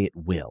one day it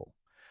will.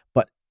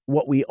 But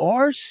what we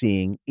are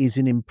seeing is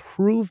an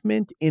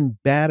improvement in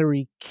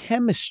battery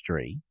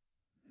chemistry.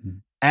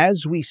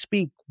 As we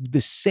speak, the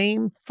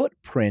same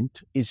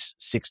footprint is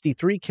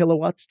 63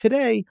 kilowatts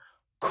today,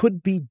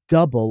 could be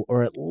double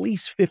or at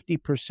least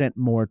 50%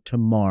 more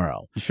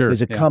tomorrow. Sure.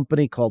 There's a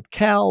company called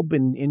Calb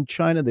in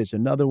China. There's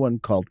another one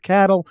called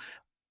Cattle.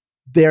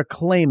 They're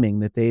claiming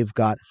that they've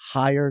got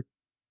higher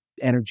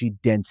energy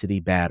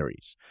density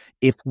batteries.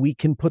 If we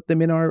can put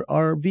them in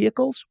our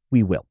vehicles,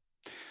 we will.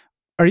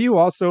 Are you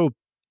also,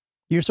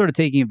 you're sort of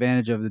taking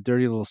advantage of the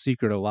dirty little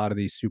secret of a lot of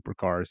these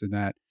supercars in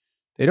that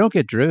they don't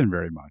get driven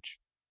very much.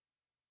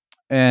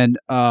 And,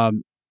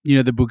 the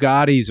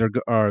Bugattis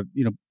are,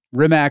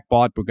 Rimac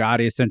bought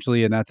Bugatti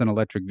essentially, and that's an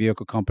electric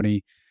vehicle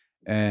company.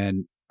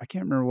 And I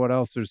can't remember what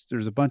else.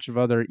 There's a bunch of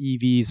other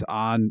EVs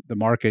on the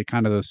market,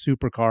 kind of those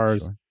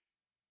supercars. Sure.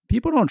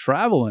 People don't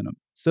travel in them.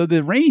 So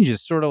the range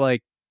is sort of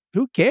like,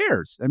 who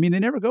cares? I mean, they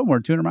never go more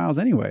than 200 miles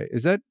anyway.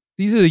 These are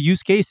the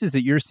use cases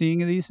that you're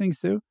seeing of these things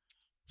too?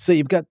 So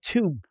you've got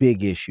two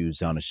big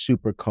issues on a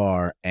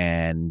supercar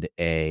and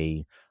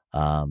a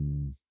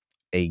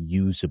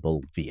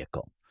usable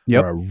vehicle.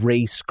 Or a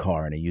race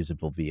car and a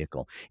usable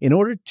vehicle. In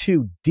order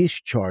to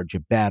discharge a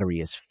battery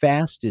as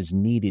fast as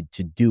needed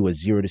to do a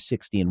 0 to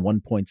 60 in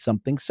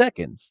 1-point-something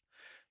seconds,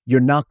 you're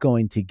not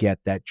going to get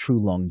that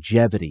true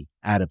longevity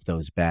out of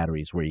those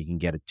batteries where you can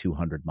get a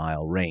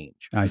 200-mile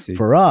range. I see.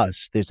 For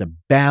us, there's a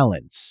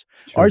balance.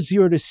 Sure. Our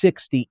 0 to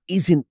 60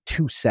 isn't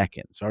 2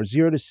 seconds. Our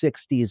 0 to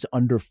 60 is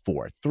under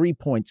 4,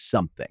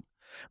 3-point-something.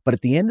 But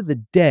at the end of the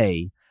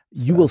day,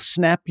 you will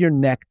snap your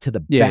neck to the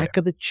back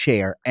of the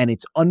chair, and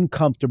it's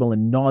uncomfortable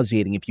and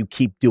nauseating if you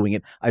keep doing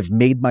it. I've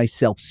made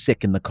myself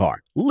sick in the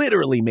car,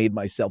 literally made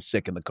myself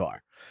sick in the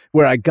car,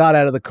 where I got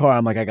out of the car.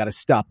 I'm like, I got to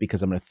stop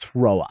because I'm going to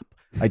throw up.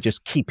 I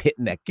just keep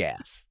hitting that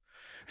gas.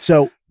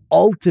 So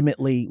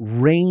ultimately,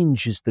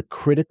 range is the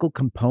critical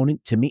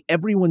component to me.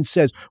 Everyone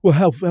says, well,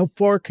 how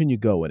far can you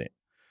go in it?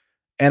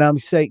 And I'm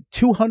saying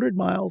 200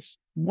 miles,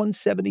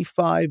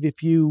 175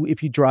 if you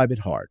drive it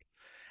hard.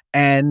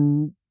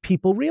 And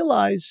people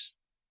realize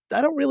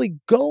I don't really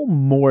go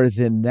more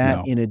than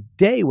that in a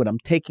day when I'm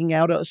taking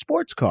out a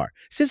sports car.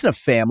 This isn't a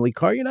family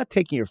car. You're not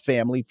taking your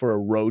family for a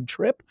road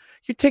trip.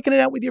 You're taking it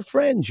out with your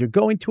friends. You're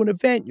going to an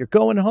event. You're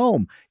going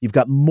home. You've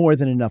got more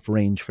than enough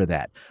range for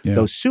that. Yeah.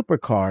 Those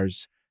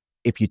supercars,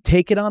 if you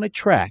take it on a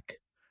track,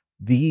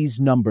 these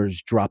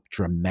numbers drop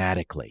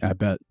dramatically. I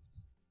bet.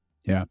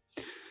 Yeah.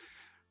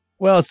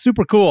 Well, it's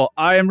super cool.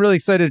 I am really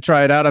excited to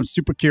try it out. I'm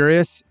super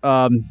curious.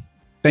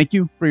 Thank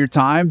you for your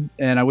time,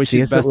 and I wish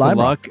you the best of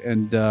luck.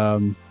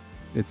 And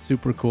it's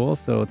super cool.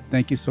 So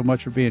thank you so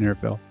much for being here,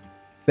 Phil.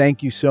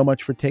 Thank you so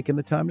much for taking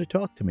the time to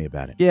talk to me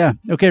about it. Yeah.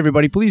 Okay,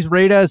 everybody, please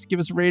rate us. Give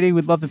us a rating.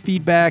 We'd love the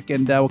feedback,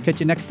 and we'll catch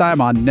you next time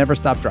on Never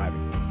Stop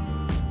Driving.